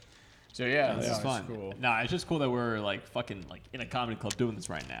 Yeah. So yeah, This yeah, is fun. It's cool. Nah, it's just cool that we're like fucking like in a comedy club doing this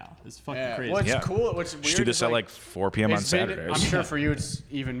right now. It's fucking Yeah. crazy. What's Yeah. cool? What's weird? Shoot us is, at like 4 p.m. on it's been- Saturdays. I'm sure for you it's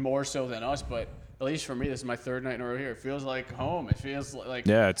even more so than us, but at least for me, this is my 3rd night in a row here. It feels like home. It feels like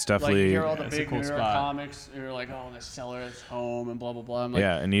Yeah, it's like definitely- you hear all the It's a big cool New York spot. comics. You're like, oh, the cellar is home and blah blah blah. I'm like,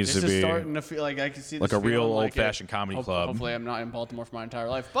 Yeah, it needs this to is be starting to feel like I can see like this a real feeling like old-fashioned comedy club. Hopefully, I'm not in Baltimore for my entire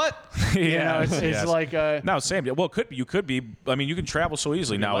life, but yeah, you know, it's yes. like No, same. Well, it could be. You could be. I mean, you can travel so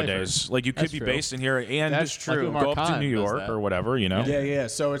easily be nowadays. lifers. Like you could That's be true. based in here and That's true. go up to Mark New Kahn does York that. or whatever. You know. Yeah.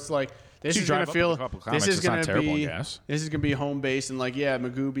 So it's like This You is gonna drive up feel. with a couple This comics, is it's not gonna terrible in be. gas. This is gonna be home base, and like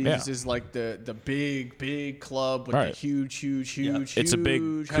Magoobies Yeah. is like the big club with the Right. huge. It's a big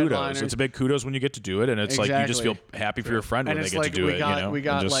kudos. headliners. It's a big kudos when you get to do it, and it's like you just feel happy for your friend when And they it's get like to do we it. got you know? we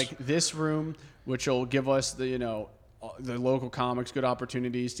got And just- like this room, which will give us the local comics good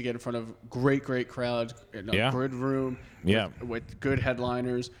opportunities to get in front of great crowds in a Yeah. good room Yeah. with good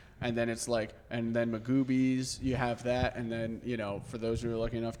headliners. And then it's like, and then Magoobies, you have that, and then for those who are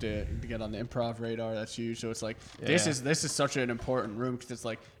lucky enough to get on the improv radar, that's huge. So it's like this is such an important room because it's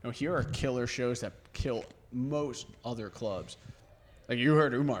like here are killer shows that kill most other clubs. Like you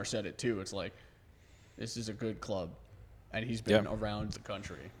heard Umar said it too. It's like this is a good club, and he's been around the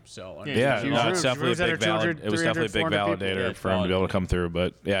country. So Yeah, huge no, rooms, it's definitely rooms a that big are 200, it was definitely a big 400 people. validator for him to be able to come through.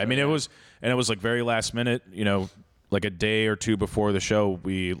 But yeah, I mean, it was like very last minute. Like a day or two before the show,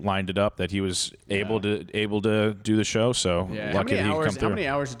 we lined it up that he was able to do the show. So lucky that he could come through. How many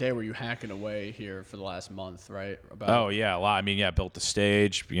hours a day were you hacking away here for the last month? Right? Oh yeah, a lot. I mean, built the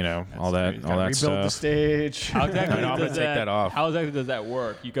stage, all that Rebuilt stuff. the stage. How exactly I'm gonna does take that off. How exactly does that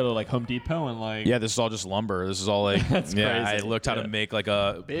work? You go to like Home Depot and like. Yeah, this is all just lumber. This is all like That's I crazy. looked how to make like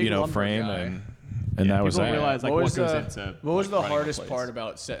a Big lumber frame guy. and that was people that. realize like What what was goes the- into. What was like, the running a hardest place. part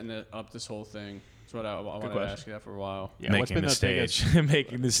about setting up this whole thing? That's what I wanted to question. ask you that for a while. Yeah, what's Making been the the stage, biggest-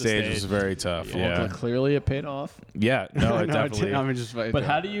 making the stage was very tough. Well, clearly it paid off. Yeah, no, it definitely. I mean, just But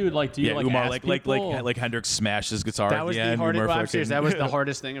how do you like? Do you like Umar ask people? like Hendrix smashed his guitar that at was the the end. hardest. Umar Well, I'm serious, fucking- that was the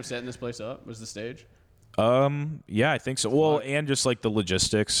hardest thing of setting this place up. Was the stage? Yeah, I think so. Well, and just like the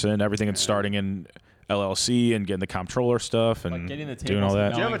logistics and everything, and starting in LLC and getting the comptroller stuff and Like getting the doing all tables that.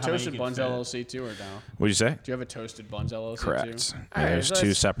 and Do you have a Knowing how many Toasted you can Buns fit. LLC too, or no? What'd you say? Do you have a Toasted Buns LLC Correct. too? Yeah, there's so two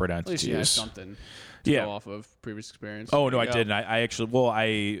that's- separate At least you had entities. something to Yeah. go off of previous experience. Oh no, There I you go. didn't. I actually,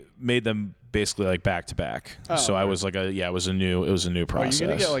 I made them basically like back to back. So I okay. was like it was a new Are process. you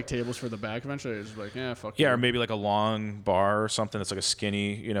gonna get like tables for the back eventually? Or just like, fuck yeah, you. or maybe like a long bar or something that's like a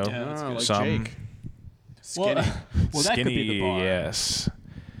skinny, Yeah, that's good. like some Jake. Well, Skinny. well, that skinny, could be the bar. yes.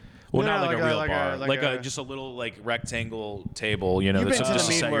 Well, No, not like like a a- real like a- bar, like like a- just a little like rectangle table. You've been that's to the just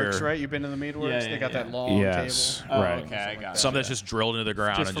to set Meadworks, your- right? You've been to the Meadworks. Yeah, They got yeah, that long Yes, table. Oh, right. okay, I got it. Something that's just drilled into the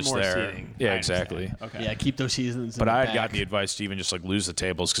ground Just and for just more there. seating. Yeah, I exactly. understand. Okay. Yeah, keep those seasons. But in I the had gotten back. the advice to even just like lose the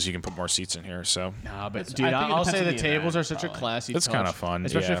tables because you can put more seats in here. So Nah, but It's- dude, I think it I'll depends say on the the tables event, are such probably. a classy. It's touch, kinda fun,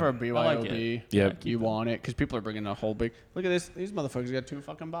 especially yeah. for a I like BYOB. it. Yep. You want it because people are bringing a whole big. Look at this. These motherfuckers got 2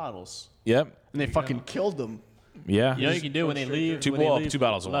 fucking bottles, yep, and they fucking killed them. yeah. You know what you can do when they leave? Two- when they well, leave 2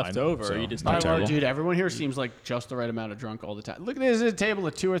 bottles of left wine, over. so You just not take terrible. Dude, everyone here seems like just the right amount of drunk all the time. Look at this. This is a table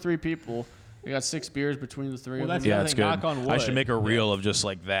of 2 or 3 people. We got 6 beers between the 3 Well, of that's them. the Yeah, other it's thing, good. knock on I wood. should make a reel of just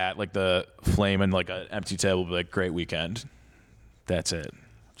like that, like the flame and like an empty table, be like great weekend. That's it.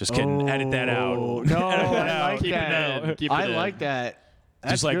 Just kidding. Edit that out. No, Edit that I out. like Keep it that. in. Keep it I in. like that.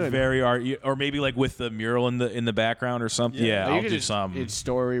 That's Just like good. very art, or maybe like with the mural in the background or something. Yeah, You I'll could do just- some. It's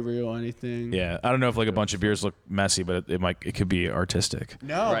story reel, anything. Yeah, I don't know if like a bunch of beers look messy, but it could be artistic.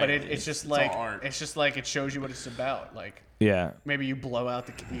 No, Right. but it's just like all art. it's just like it shows you what it's about. Like Yeah, maybe you blow out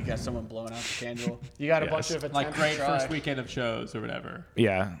you got someone blowing out the candle. You got a bunch of attempts like great to try. first weekend of shows or whatever,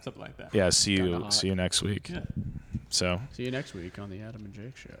 yeah, something like that. yeah. See Kinda you hot. see you next week. Yeah. So See you next week on the Adam and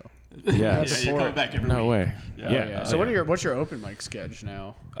Jake show. yeah, Yeah, you're coming back every no week. way. Yeah. Yeah. So what's your open mic sketch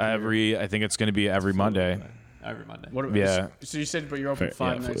now? I think it's gonna be every Monday. Every Monday. What? Yeah. So you said, but you're open Fair-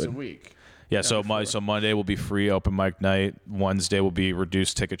 5 yeah, nights a fluid. week. Yeah, so Monday will be free open mic night. Wednesday will be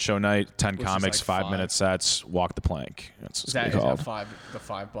reduced ticket show night. 10 Which is comics, like 5-minute $5. sets. Walk the plank. That's Is what that, it's called. the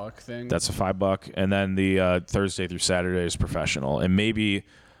 $5 thing? That's a $5, and then the Thursday through Saturday is professional, and maybe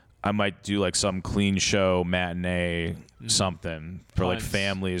I might do like some clean show matinee something for like Puns.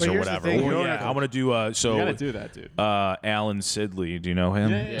 families But or here's the whatever. thing, Oh, you yeah, don't- I want to do You so. gotta do that, dude. Alan Sidley, do you know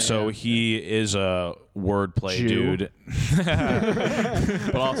him? Yeah. So he is a wordplay Jew. dude.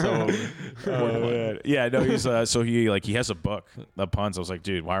 But also, Yeah, no, he's so he has a book of puns. I was like,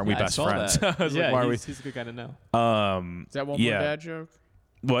 dude, why aren't we I best saw friends? that. I was yeah, like, why are we? he's a good guy to know. Is that one more yeah. dad joke?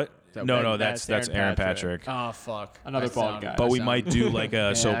 What? that No, bad- no, that's Aaron Patrick. Oh fuck. Another That bald sounded- guy. But we that might sounded- do like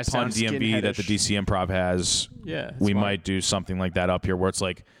a Yeah, I pun sound DMV that the skinheadish. DC Improv has. Yeah, We smart. might do something like that up here where it's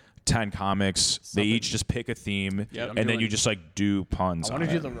like 10 comics. They each just pick a theme, Yep. and then doing- you just like do puns. I on want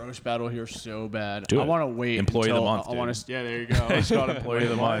to it. do the roast battle here so bad. Do I it. want to wait. Employee of the until month, I want dude. to. Yeah, there you go. It's called Employee of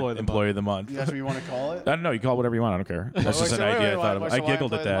the Month. Employee of the Month. That's what you want to call it. I don't know. You call it whatever you want. I don't care. That's just an idea I thought of. I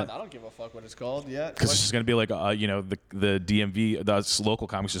giggled at that. I don't give a fuck what it's called yet. Because it's just gonna be like, the DMV, the local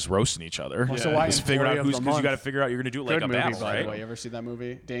comics just roasting each other. So why Just figuring out Employee of who's the because you got to Month? figure out you're gonna do it like Good a movie, battle, by right? the way. You ever see that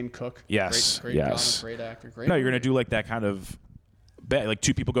movie? Dane Cook. Yes, Great yes. comic, great actor. Great. No, you're gonna movie. do like that kind of bet. Like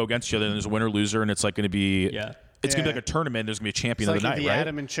two people go against each other, and there's a winner loser, and it's like gonna be Yeah. It's gonna be like a tournament. There's gonna be a champion It's of like the night, the right?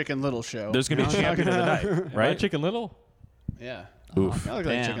 Adam and Chicken Little show. There's gonna be a champion of the night, right? Chicken Little. Yeah. Oof. I look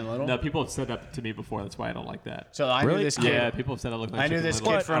like Chicken Little. No, people have said that to me before. That's why I don't like that. So I Really? knew this kid. Yeah, people have said I look like I knew Chicken this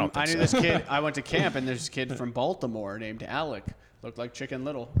Little. kid from. I knew so. this kid. I went to camp, and there's this kid from Baltimore named Alec. Looked like Chicken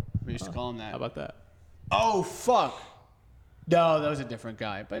Little. We used to call him that. How about that? Oh fuck! No, that was a different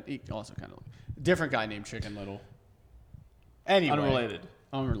guy, but he also kind of different guy named Chicken Little. Anyway,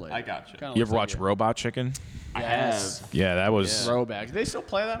 Unrelated. I got you. Kinda You looks ever like watch Robot Chicken? Yes. Yeah, that was. Throwback. Do they still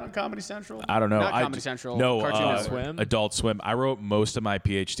play that on Comedy Central? I don't know. Not Comedy Central. No, Cartoon Network. Swim? Adult Swim. I wrote most of my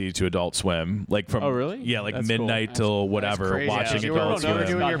PhD to Adult Swim, like from. Oh, really? Yeah, like That's midnight cool. till whatever, crazy. watching Yeah, you Adult were Swim.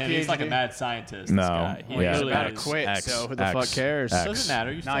 doing your He's like a PhD. mad scientist. No, This guy. He yeah. literally About to is- quit, X, so who the X, fuck cares? X. Doesn't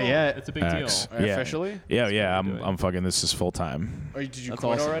matter. You Not still, yet. It's a big X. deal. Yeah. Officially? Yeah, yeah. what you're doing. I'm fucking. This is full time. Or did you That's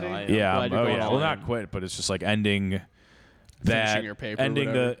quit awesome, already? though. Yeah. glad you're Oh going yeah. all Well, in. not quit, but it's just like ending. That Finishing your paper or ending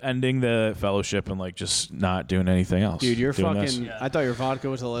whatever. ending the fellowship and like just not doing anything else. Dude, you're Doing fucking. this. I thought your vodka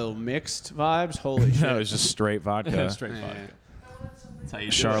was a little mixed vibes. Holy shit. No, it's just straight vodka. Straight vodka. That's how you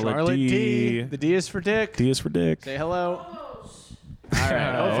do Charlotte. it. Charlotte D. D. The D is for Dick. D is for Dick. Say hello. All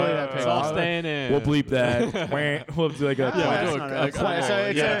right. Hopefully that picks It's all up. staying in. We'll bleep that. We'll do like a Yeah, quack. that's not a quack. So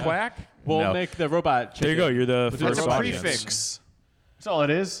it's Yeah, a- quack. We'll No. make the robot chicken. There you go. You're the It's first It's a audience. prefix. That's all it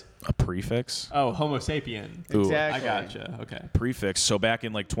is. A prefix. Oh, Homo sapien. Ooh. Exactly. I gotcha. Okay. Prefix. So back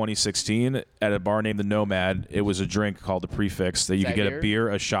in like 2016, at a bar named the Nomad, it was a drink called the Prefix that you could that get beer? a beer,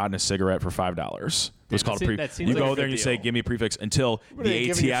 a shot, and a cigarette for $5. It was Damn, called that a seems- Prefix. that seems You like go a there good and you say, deal. "Give me a Prefix," until What are the they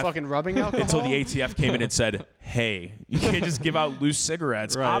giving you ATF. fucking rubbing alcohol? Until the ATF came in and said, "Hey, you can't just give out loose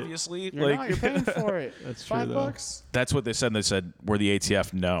cigarettes." Right. Obviously, You're like not. You're paying for it. That's true, though. $5. that's what they said. They said, "We're the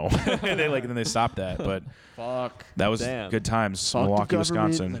ATF." No, and they then they stopped that. But Fuck. that was Damn. good times. Fuck the Milwaukee, government,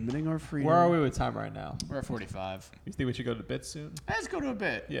 Wisconsin. Limiting our freedom. Where are we with time right now? We're at 45. You think we should go to bits soon? Let's go to a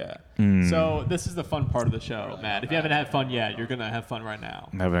bit. Yeah. Hmm. So this is the fun part of the show, Matt. If you haven't had fun yet, you're gonna have fun right now.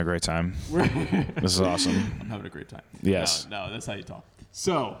 I'm having a great time. This is awesome. I'm having a great time. Yes. No, that's how you talk.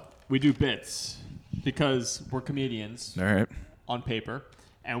 So we do bits because we're comedians All right. on paper,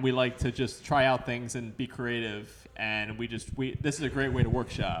 and we like to just try out things and be creative. And this is a great way to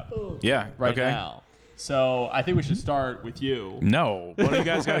workshop Yeah. right okay. now. So I think we should start with you. No. One of you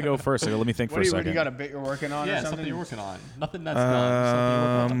guys got to go first. Let me think for What a do you second. got a bit you're working on or Yeah, something? something you're working on. Nothing that's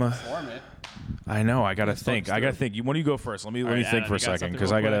done. Something you're working on. Perform it. I know. I got to think. focus I got to through. think. Why don't you go first? Let me right, think Adam, for a you got second something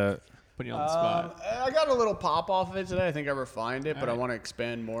because real I got to. Put you on the spot. I got a little pop off of it today. I think I refined it, but I right. want to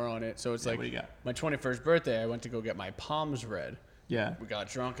expand more on it. So it's like what do you got? my 21st birthday, I went to go get my palms read. Yeah. We got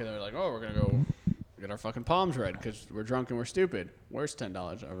drunk and they're like, "Oh, we're gonna go get our fucking palms read because we're drunk and we're stupid." Worst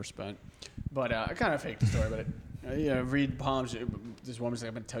 $10 I ever spent. But I kind of faked the story, but read palms. This woman's like,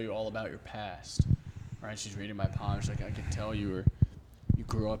 "I'm gonna tell you all about your past." Right? She's reading my palms. Like, I can tell you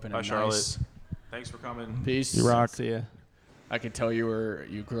grew up in a Hi, Charlotte. nice Thanks for coming. piece. You rock. See ya. I could tell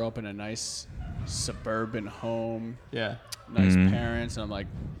you grew up in a nice suburban home, Yeah. nice parents, and I'm like,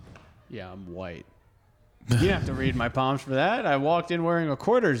 yeah, I'm white. You have to read my palms for that. I walked in wearing a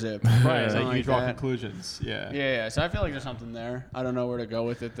quarter zip. Right. Something Like you like draw that. conclusions. Yeah. Yeah. So I feel like there's something there. I don't know where to go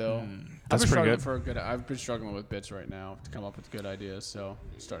with it though. That's I've been pretty struggling good. I've been struggling with bits right now to come up with good ideas. So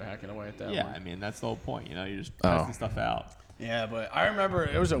start hacking away at that Yeah, one. I mean that's the whole point. You know, you're just Oh. testing stuff out. Yeah, but I remember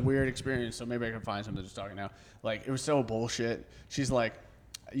it was a weird experience, so maybe I can find something just talking now. Like, it was so bullshit. She's like,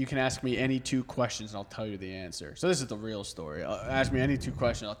 you can ask me any 2 questions and I'll tell you the answer. So this is the real story. Ask me any 2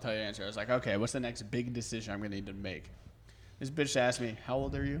 questions, I'll tell you the answer. I was like, okay, what's the next big decision I'm going to need to make? This bitch asked me, how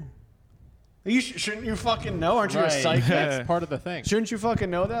old are you? Shouldn't you fucking know? Aren't you a psych? That's part of the thing. Shouldn't you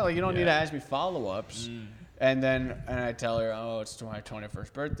fucking know that? Like, you don't need to Yeah. ask me follow-ups. And I tell her, oh, it's my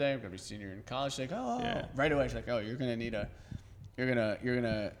 21st birthday. I'm gonna be senior in college. She's like, oh, Yeah. right away. She's like, oh, you're gonna need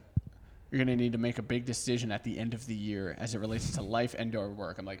to make a big decision at the end of the year as it relates to life and/or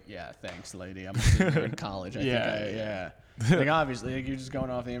work. I'm like, yeah, thanks, lady. I'm a senior in college. Yeah. Like, obviously, like, you're just going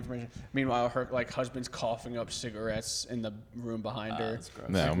off the information. Meanwhile, her husband's coughing up cigarettes in the room behind her. That's gross.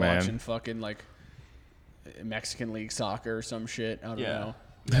 No, like, man. watching fucking Mexican League soccer or some shit. I don't Yeah. know.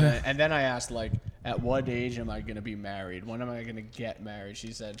 And then I asked, like, at what age am I going to be married? When am I going to get married?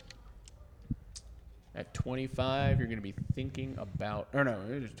 She said, at 25, you're going to be thinking about, or no,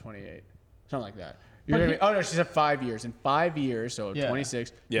 it was 28. Something like that. You're gonna be, oh, no, she said 5 years. In 5 years, so Yeah.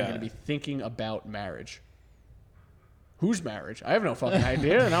 26, you're Yeah. going to be thinking about marriage. Whose marriage? I have no fucking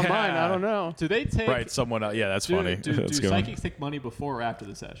idea. Not mine. I don't know. Do they take Right, someone else. Yeah, that's do, funny. Do, That's do good one. psychics take money before or after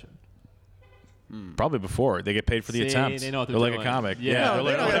the session? Probably before. They get paid for the See, attempt. they know what they're they're like doing. a comic. Yeah. Yeah, No, they're they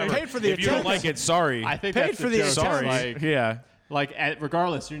like, don't get whatever. paid for the if you don't attempt. like it, sorry. I think Paid that's for the joke. attempt. Like, yeah.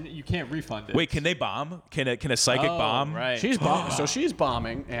 regardless, you can't refund it. Wait, can they bomb? Can a psychic Oh, bomb? Right. She's bombing. So she's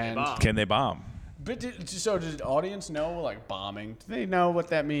bombing. And Can they bomb? But so does the audience know, like, bombing? Do they know what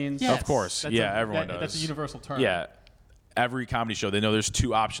that means? Yes. Of course. Everyone does. That's a universal term. Yeah. Every comedy show, they know there's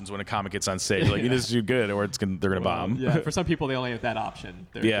two options when a comic gets on stage. Like, this is too good, or they're going to bomb. Yeah. For some people, they only have that option.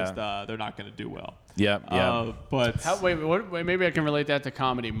 They're just they're not going to do well. Yeah. But Wait, maybe I can relate that to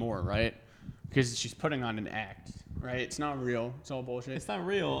comedy more, right? Because she's putting on an act, right? It's not real. It's all bullshit. it's not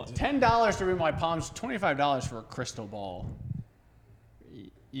real. $10 to read my palms, $25 for a crystal ball.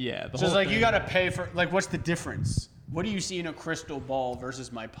 Yeah. So it's like you got to pay for, like, what's the difference? What do you see in a crystal ball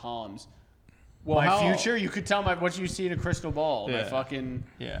versus my palms? Well, my future? You could tell what you see in a crystal ball. My Yeah. fucking,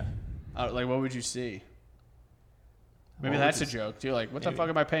 Yeah. like, what would you see? Maybe that's a joke too. Like, what the fuck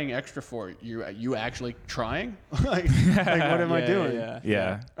am I paying extra for? You actually trying? like, what am I doing?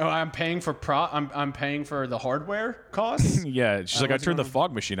 Yeah. Oh, I'm paying for I'm paying for the hardware costs. Yeah. She's like, I turned the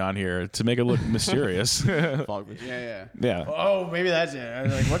fog machine on here to make it look mysterious. Yeah. Oh, maybe that's it. I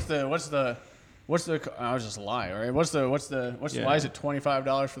was like, what's the? I was just lying, right? What's why is it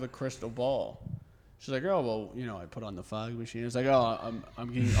 $25 for the crystal ball? She's like, oh well, I put on the fog machine. It's like, oh, I'm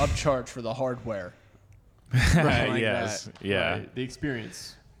getting upcharged for the hardware. Right. like Yes. that. Yeah. Right. The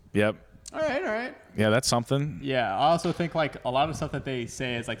experience. Yep. All right. Yeah, that's something. Yeah, I also think like a lot of stuff that they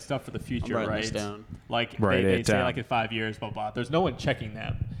say is like stuff for the future, I'm writing right? this down. Like Write they it say down. like in 5 years, blah blah. There's no one checking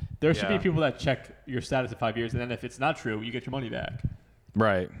them. There should be people that check your status in 5 years, and then if it's not true, you get your money back.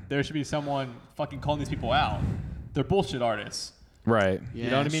 Right. There should be someone fucking calling these people out. They're bullshit artists. Right. You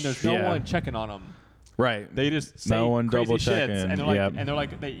know what I mean? There's no Yeah. one checking on them. Right. They just say No one crazy double shits, checking. and they're like, Yep. and they're like,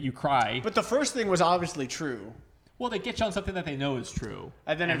 you cry. But the first thing was obviously true. Well, they get you on something that they know is true.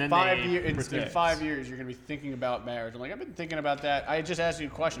 And then in they 5 years, in predict. 5 years, you're gonna be thinking about marriage. I'm like, I've been thinking about that. I just asked you a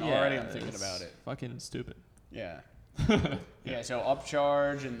question already. I'm thinking it's about it. Fucking stupid. Yeah. Yeah. So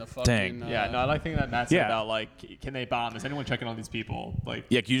upcharge and the fucking. Dang. Yeah, no, I like thinking that Matt said Yeah. about like, can they bomb? Is anyone checking on these people? Like,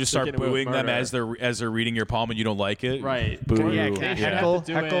 Yeah, can you just they're start getting away with booing them murder. as they're reading your palm and you don't like it? Right. Boo. Yeah, can I They should have heckle, to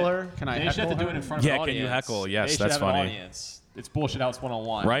do heckle it- her? Can I They heckle should have to do her? it in front of Yeah, an can audience. you heckle? Yes, They should that's have an funny. audience. It's bullshit house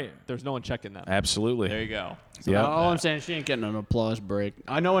 101. Right. There's no one checking them. Absolutely. There you go. Yep. All I'm saying, she ain't getting an applause break.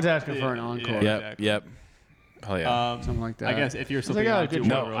 I know one's asking for an encore. Yeah. Yep. Exactly. Yep. Hell yeah. Something like that. I guess if you're I something got a on good to joke. it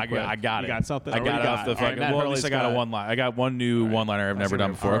No, real quick. I got it. You got something? I What do got you it off the All right, fucking. Matt Well, at least Hurley's I got a got- one line. I got one new one liner I've never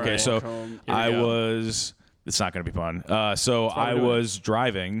done before. All Okay, right. so Here we I go. was. It's not going to be fun. So why I we're doing it. was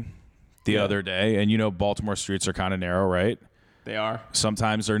driving the other day, and Baltimore streets are kind of narrow, right? They are.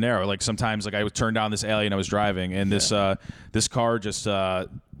 Sometimes they're narrow. Like sometimes, like I would turn down this alley and I was driving, and this car just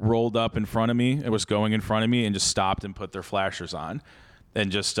rolled up in front of me. It was going in front of me and just stopped and put their flashers on,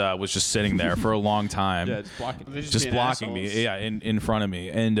 and just was just sitting there for a long time. Yeah, it's blocking. They Just being blocking assholes. me, yeah, in front of me,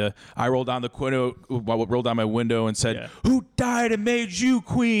 and I rolled down rolled down my window and said, Yeah. "Who died and made you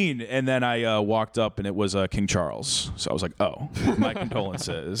queen?" And then I walked up, and it was King Charles. So I was like, "Oh, my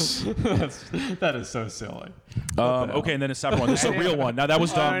condolences." That is so silly. Okay, and then a separate one. This is a real one. Now that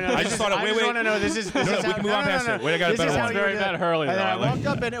was dumb. I just thought, I wait, just want to know. This is. No, we can move on past it. Wait, I got a This better is how one. you Very did Matt it. Hurley, And then though. I I walked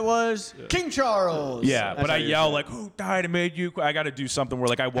up and it was King Charles. Yeah, That's but I how you yell did it. like, "Who died and made you?" I got to do something where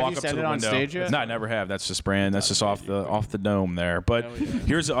like I walk you up said to it the on window. stage yet? No, I never have. That's just brand. That's just off the dome there. But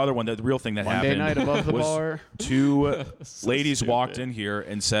here's the other one. The real thing that Monday happened night above the was bar. two ladies stupid. walked in here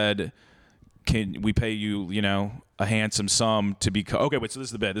and said, "Can we pay you, a handsome sum to be?" Okay, wait. So this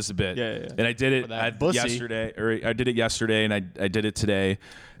is the bit. This is the bit. Yeah. And I did it that pussy. yesterday, or I did it yesterday, and I did it today.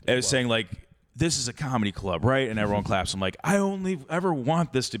 I was saying like, this is a comedy club, right? And everyone claps. I'm like, I only ever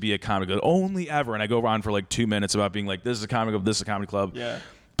want this to be a comedy club, only ever. And I go on for like 2 minutes about being like, this is a comedy club, this is a comedy club. Yeah.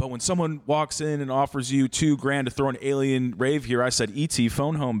 But when someone walks in and offers you $2,000 to throw an alien rave here, I said, "E.T.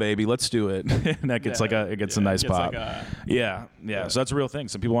 phone home, baby, let's do it." And that gets a nice Gets pop. like a Yeah. So that's a real thing.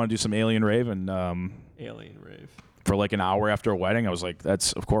 Some people want to do some alien rave, and alien rave. for like an hour after a wedding, I was like,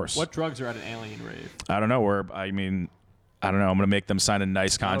 that's of course. What drugs are at an alien rave? I don't know. I don't know. I'm gonna make them sign a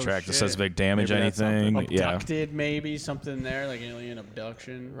nice contract that shit. says if they damage Maybe that's anything. Yeah. Abducted, maybe something there, like alien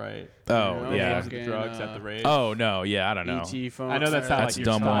abduction. Right. Oh, yeah. The drugs at the rave. Oh no, yeah, I don't know. ET phone. I know that's not That's like a your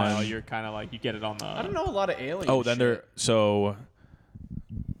dumb style. one. You're kind of like you get it on the. I don't know a lot of alien. Oh, then shit.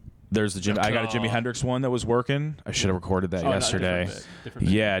 there's the Jimmy. I got a Jimi Hendrix one that was working. I should have recorded that Oh, no, yesterday. different bit.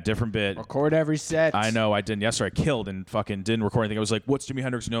 Yeah, different bit. Record every set. I know I didn't yesterday. I killed and fucking didn't record anything. I was like, "What's Jimi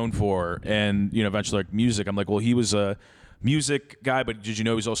Hendrix known for?" And eventually like music. I'm like, "Well, he was a music guy, but did you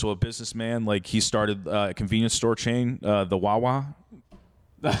know he's also a businessman? Like he started a convenience store chain, the Wawa."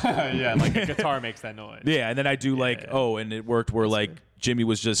 Yeah, like a guitar makes that noise. Yeah, and then I do and it worked where like Jimmy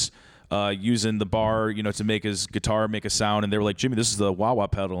was just using the bar, to make his guitar make a sound, and they were like, "Jimmy, this is the wah-wah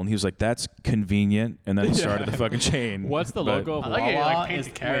pedal," and he was like, "That's convenient," and then he started the fucking chain. What's the But- logo of I like Wawa? it, like, paint Is-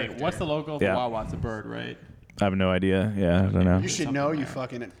 the character. wait, what's the logo of Yeah. Wawa? It's a bird, right? I have no idea. Yeah, I don't know. You should know. You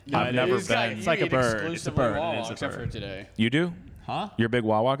fucking. I've never been. It's like a bird. It's a bird. It is a Except for bird. today. You do? Huh? You're a big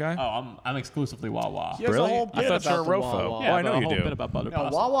Wawa guy? Oh, I'm exclusively Wawa. He has a Really? whole I bit thought you were about a the Rofo. Wawa. Yeah, Oh, I know a you whole do. bit about butter No,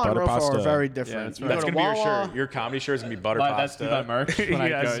 pasta. Wawa and Butter Rofo are pasta. very Yeah, different. that's You right. go That's to gonna be your Wawa, shirt. Your comedy shirt is gonna be butter But pasta. that's my merch when I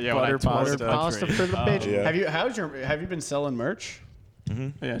Yes, go. Yeah, when I butter tour pasta. the pasta country. for the bitch. Yeah. Have you been selling merch?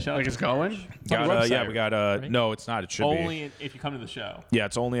 Yeah, shout out Like to it's the going? merch. Got, On the yeah, website, we got. right? No, it's not. It should be. Only if you come to the show. Yeah,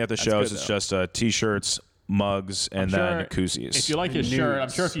 it's only at the shows. good, It's though. just t-shirts, mugs, and then Sure, koozies. If you like his shirt, I'm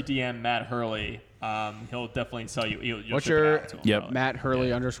Nudes. sure if you DM Matt Hurley, he'll definitely sell you. You'll What's ship it your out to him, Yep. probably. Matt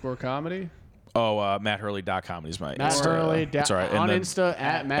Hurley underscore comedy? MattHurley.com is my Matt Insta. Hurley That's all right. on And then Insta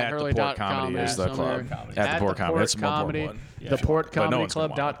at Port Comedy matthurley.com. is the club. At the Port Comedy. That's the more important one. The Port But no one's gonna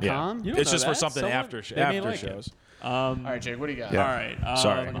Comedy want it. Club.com. You don't It's know just for that. something Someone- after they may after like it. shows. All right, Jake, what do you got? Yeah. All right.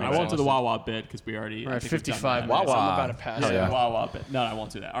 Sorry. I won't do the Wawa bit because we already. All right, I think we've done 55 that. minutes. I'm Wawa. about to pass Hell Yeah, out. yeah. Wawa bit. No, I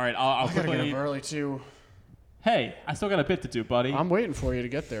won't do that. All right. I'll I gotta get quickly. up early, too. Hey, I still got a bit to do, buddy. I'm waiting for you to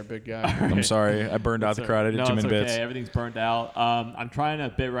get there, big guy. I'm sorry. I burned out the crowd. I did no, too it's many okay. bits. Everything's burned out. I'm trying a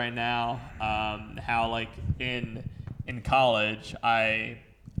bit right now. How like in college, I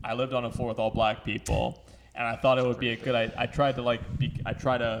lived on a floor with all black people, and I thought it would be a good. I tried to I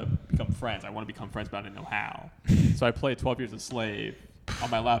try to become friends. I want to become friends, but I didn't know how. So I played 12 Years a Slave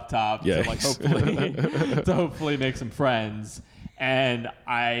on my laptop to hopefully make some friends. And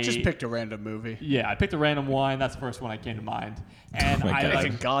I Just picked a random movie. Yeah, I picked a random one. That's the first one that came to mind. And my I God. I like,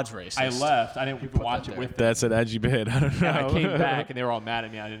 think God's racist. I left. I didn't watch that it there. with them. That's an edgy bit. I don't know. And I came back, and they were all mad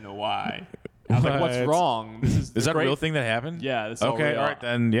at me. I didn't know why. I was like, "What's What? wrong? This is Is that great. a real thing that happened? Yeah, this is all Okay. real. All right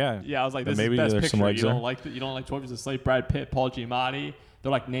then. Yeah. Yeah, I was like, Then "This maybe is the best there's picture. some legs You don't there. like you don't like 12 Years a Slave, Brad Pitt, Paul Giamatti.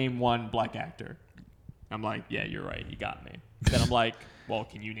 They're like, name one black actor. I'm like, yeah, you're right. You got me. Then I'm like, well,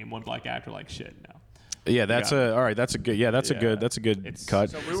 can you name one black actor? Like, shit, no. Yeah, that's Yeah. all right. That's a good. Yeah, that's a Yeah. good It's- cut.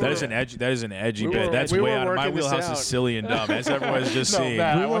 So we That were- is an edgy. That is an edgy we bit. were- That's we way were out of my working this wheelhouse. out. Is silly and dumb, as everyone's just saying.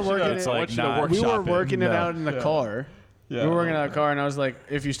 Matt, We I were want you to- working it's I like want you to not- we workshop were it. working it No. out in the car. Yeah. We were working out in the car, and I was like,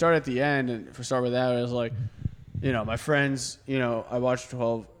 if you start at the end, and for start with that, I was like, my friends, I watched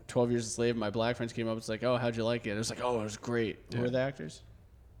 12 Years a Slave. My black friends came up. It's like, oh, how'd you like it? It was like, oh, it was great. Who were the actors?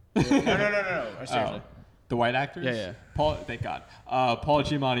 no. Seriously. The white actors? Yeah. Paul, thank God. Paul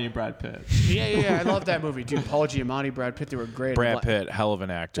Giamatti and Brad Pitt. Yeah. I love that movie, dude. Paul Giamatti, Brad Pitt, they were great. Brad Pitt, hell of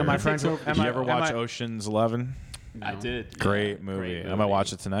an actor. And my friends were. Did you ever watch Ocean's 11? I did. Great Yeah, movie. I might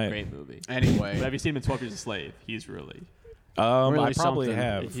watch it tonight. Great movie. Anyway, But have you seen him in 12 Years a Slave? He's really. I Really probably something.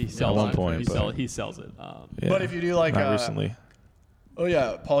 have He at sells one it. point. He sells it. yeah. But if you do like Not recently. oh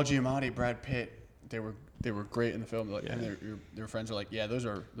yeah, Paul Giamatti, Brad Pitt, they were great in the film. Like, and their friends were like, yeah, those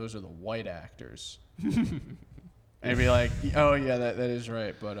are the white actors. And it'd be like, oh yeah, that is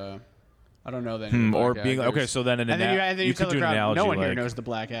right, but I don't know then. Or being okay, so then and then you could tell do the an crowd, analogy. no one here like, knows the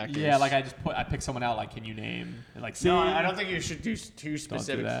black actors. Yeah, like I pick someone out. Like, can you name? And like, see, No, I don't think you should do too don't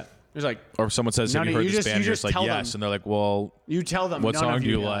specific. do that. There's like or if someone says, "Have None you of- heard you this just- band?" you You're just just like, tell "Yes," them. and they're like, "Well, you tell them what none song of do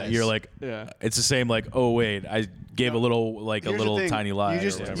you guys. like?" You're like, Yeah. it's the same. Like, oh wait, I gave a little Here's the thing. tiny lie. You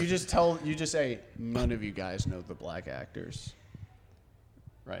or whatever. you just say none of you guys know the black actors.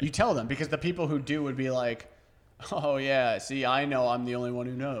 Right. You tell them because the people who do would be like, oh yeah, see, I know I'm the only one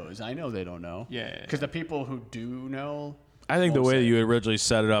who knows. I know they don't know. Yeah. Because the people who do know. I think the won't way say you originally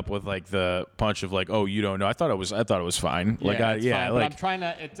set it up with like the punch of like, oh, you don't know. I thought it was fine. Yeah, like, it's fine, but like, I'm trying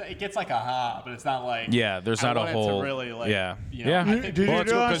to. It gets like a ha, but it's not like. yeah. There's I not a want it to whole. really, like, yeah. you know, yeah. I think- Did you Well,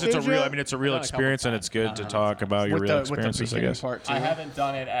 do it on because it's a stage real. yet? I mean, it's a real I've done it a couple experience, and times. it's good No, to no, talk no. about your with real the experiences. I beginning guess. part too. I haven't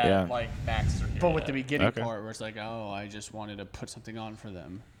done it at Yeah. like Max or here But with yet. the beginning Okay. part where it's like, oh, I just wanted to put something on for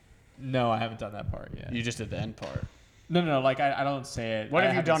them. No, I haven't done that part yet. You just did the end part. No. Like I don't say it. What I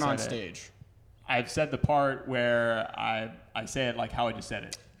have you haven't done on said it. stage? I've said the part where I say it like how I just said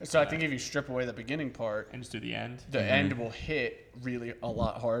it, So I think if you strip away the beginning part, and just do the end. the end will hit really a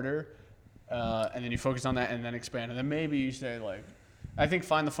lot harder, and then you focus on that and then expand, and then maybe you say like, I think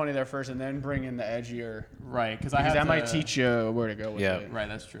find the funny there first, and then bring in the edgier, Right, because because that might teach you where to go with Yeah. it. Right,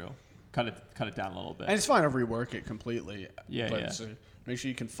 that's true. Cut it down a little bit. And it's fine to rework it completely. Yeah, but yeah. so make sure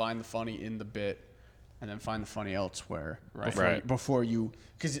you can find the funny in the bit, and then find the funny elsewhere. Right. Right. Before you,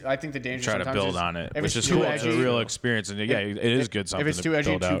 because I think the danger Try to sometimes build is on it, if which it's is too cool. It's a edgy- real experience, and yeah, it is good. Something If it's to too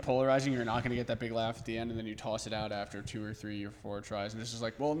edgy and build too out. polarizing, you're not going to get that big laugh at the end, and then you toss it out after 2 or 3 or 4 tries, and it's just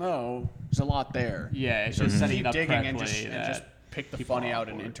like, well, no, there's a lot there. Yeah, it's So just setting keep it up digging correctly. and just pick the people funny are on out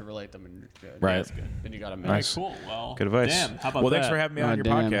and board. interrelate them, and you're good. Right. That's good. Then you got to make. Nice. Cool. Well, Good advice. Damn. How about well, that? thanks for having me Oh, on your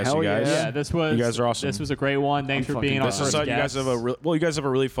damn. podcast, Hell you guys. Yeah, this was. You guys are awesome. This was a great one. Thanks for being our This first is, you guest. guys have you guys have a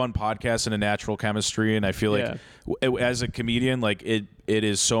really fun podcast and a natural chemistry, and I feel like Yeah. as a comedian, like it it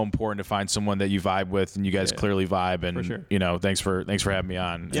is so important to find someone that you vibe with, and you guys clearly vibe. And For sure. you know, thanks for having me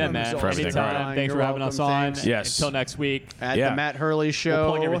on. Yeah, and man. For everything. Anytime. All right. Thanks for You're having us welcome. on. Thanks. Yes. Until next week. At Yeah. the Matt Hurley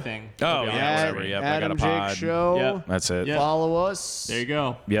Show. We'll plug everything. Oh, We'll be yeah, on whatever. Yep, I got Adam a pod. Jake Show. Yep. That's it. Yep. Follow us. There you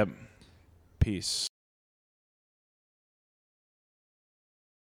go. Yep. Peace.